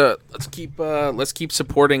let's keep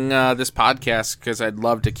supporting this podcast, because I'd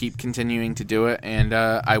love to keep continuing to do it, and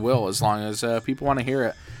I will, as long as people want to hear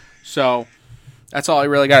it. So that's all I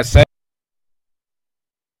really got to say.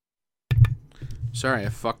 Sorry, I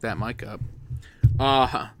fucked that mic up.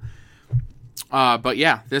 But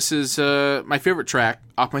yeah, this is my favorite track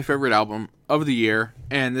off my favorite album of the year,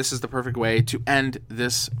 and this is the perfect way to end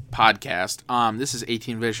this podcast. This is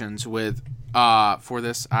 18 Visions with For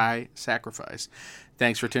This I Sacrifice.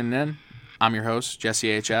 Thanks for tuning in. I'm your host,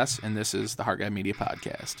 Jesse HS, and this is the Heart Guide Media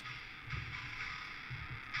Podcast.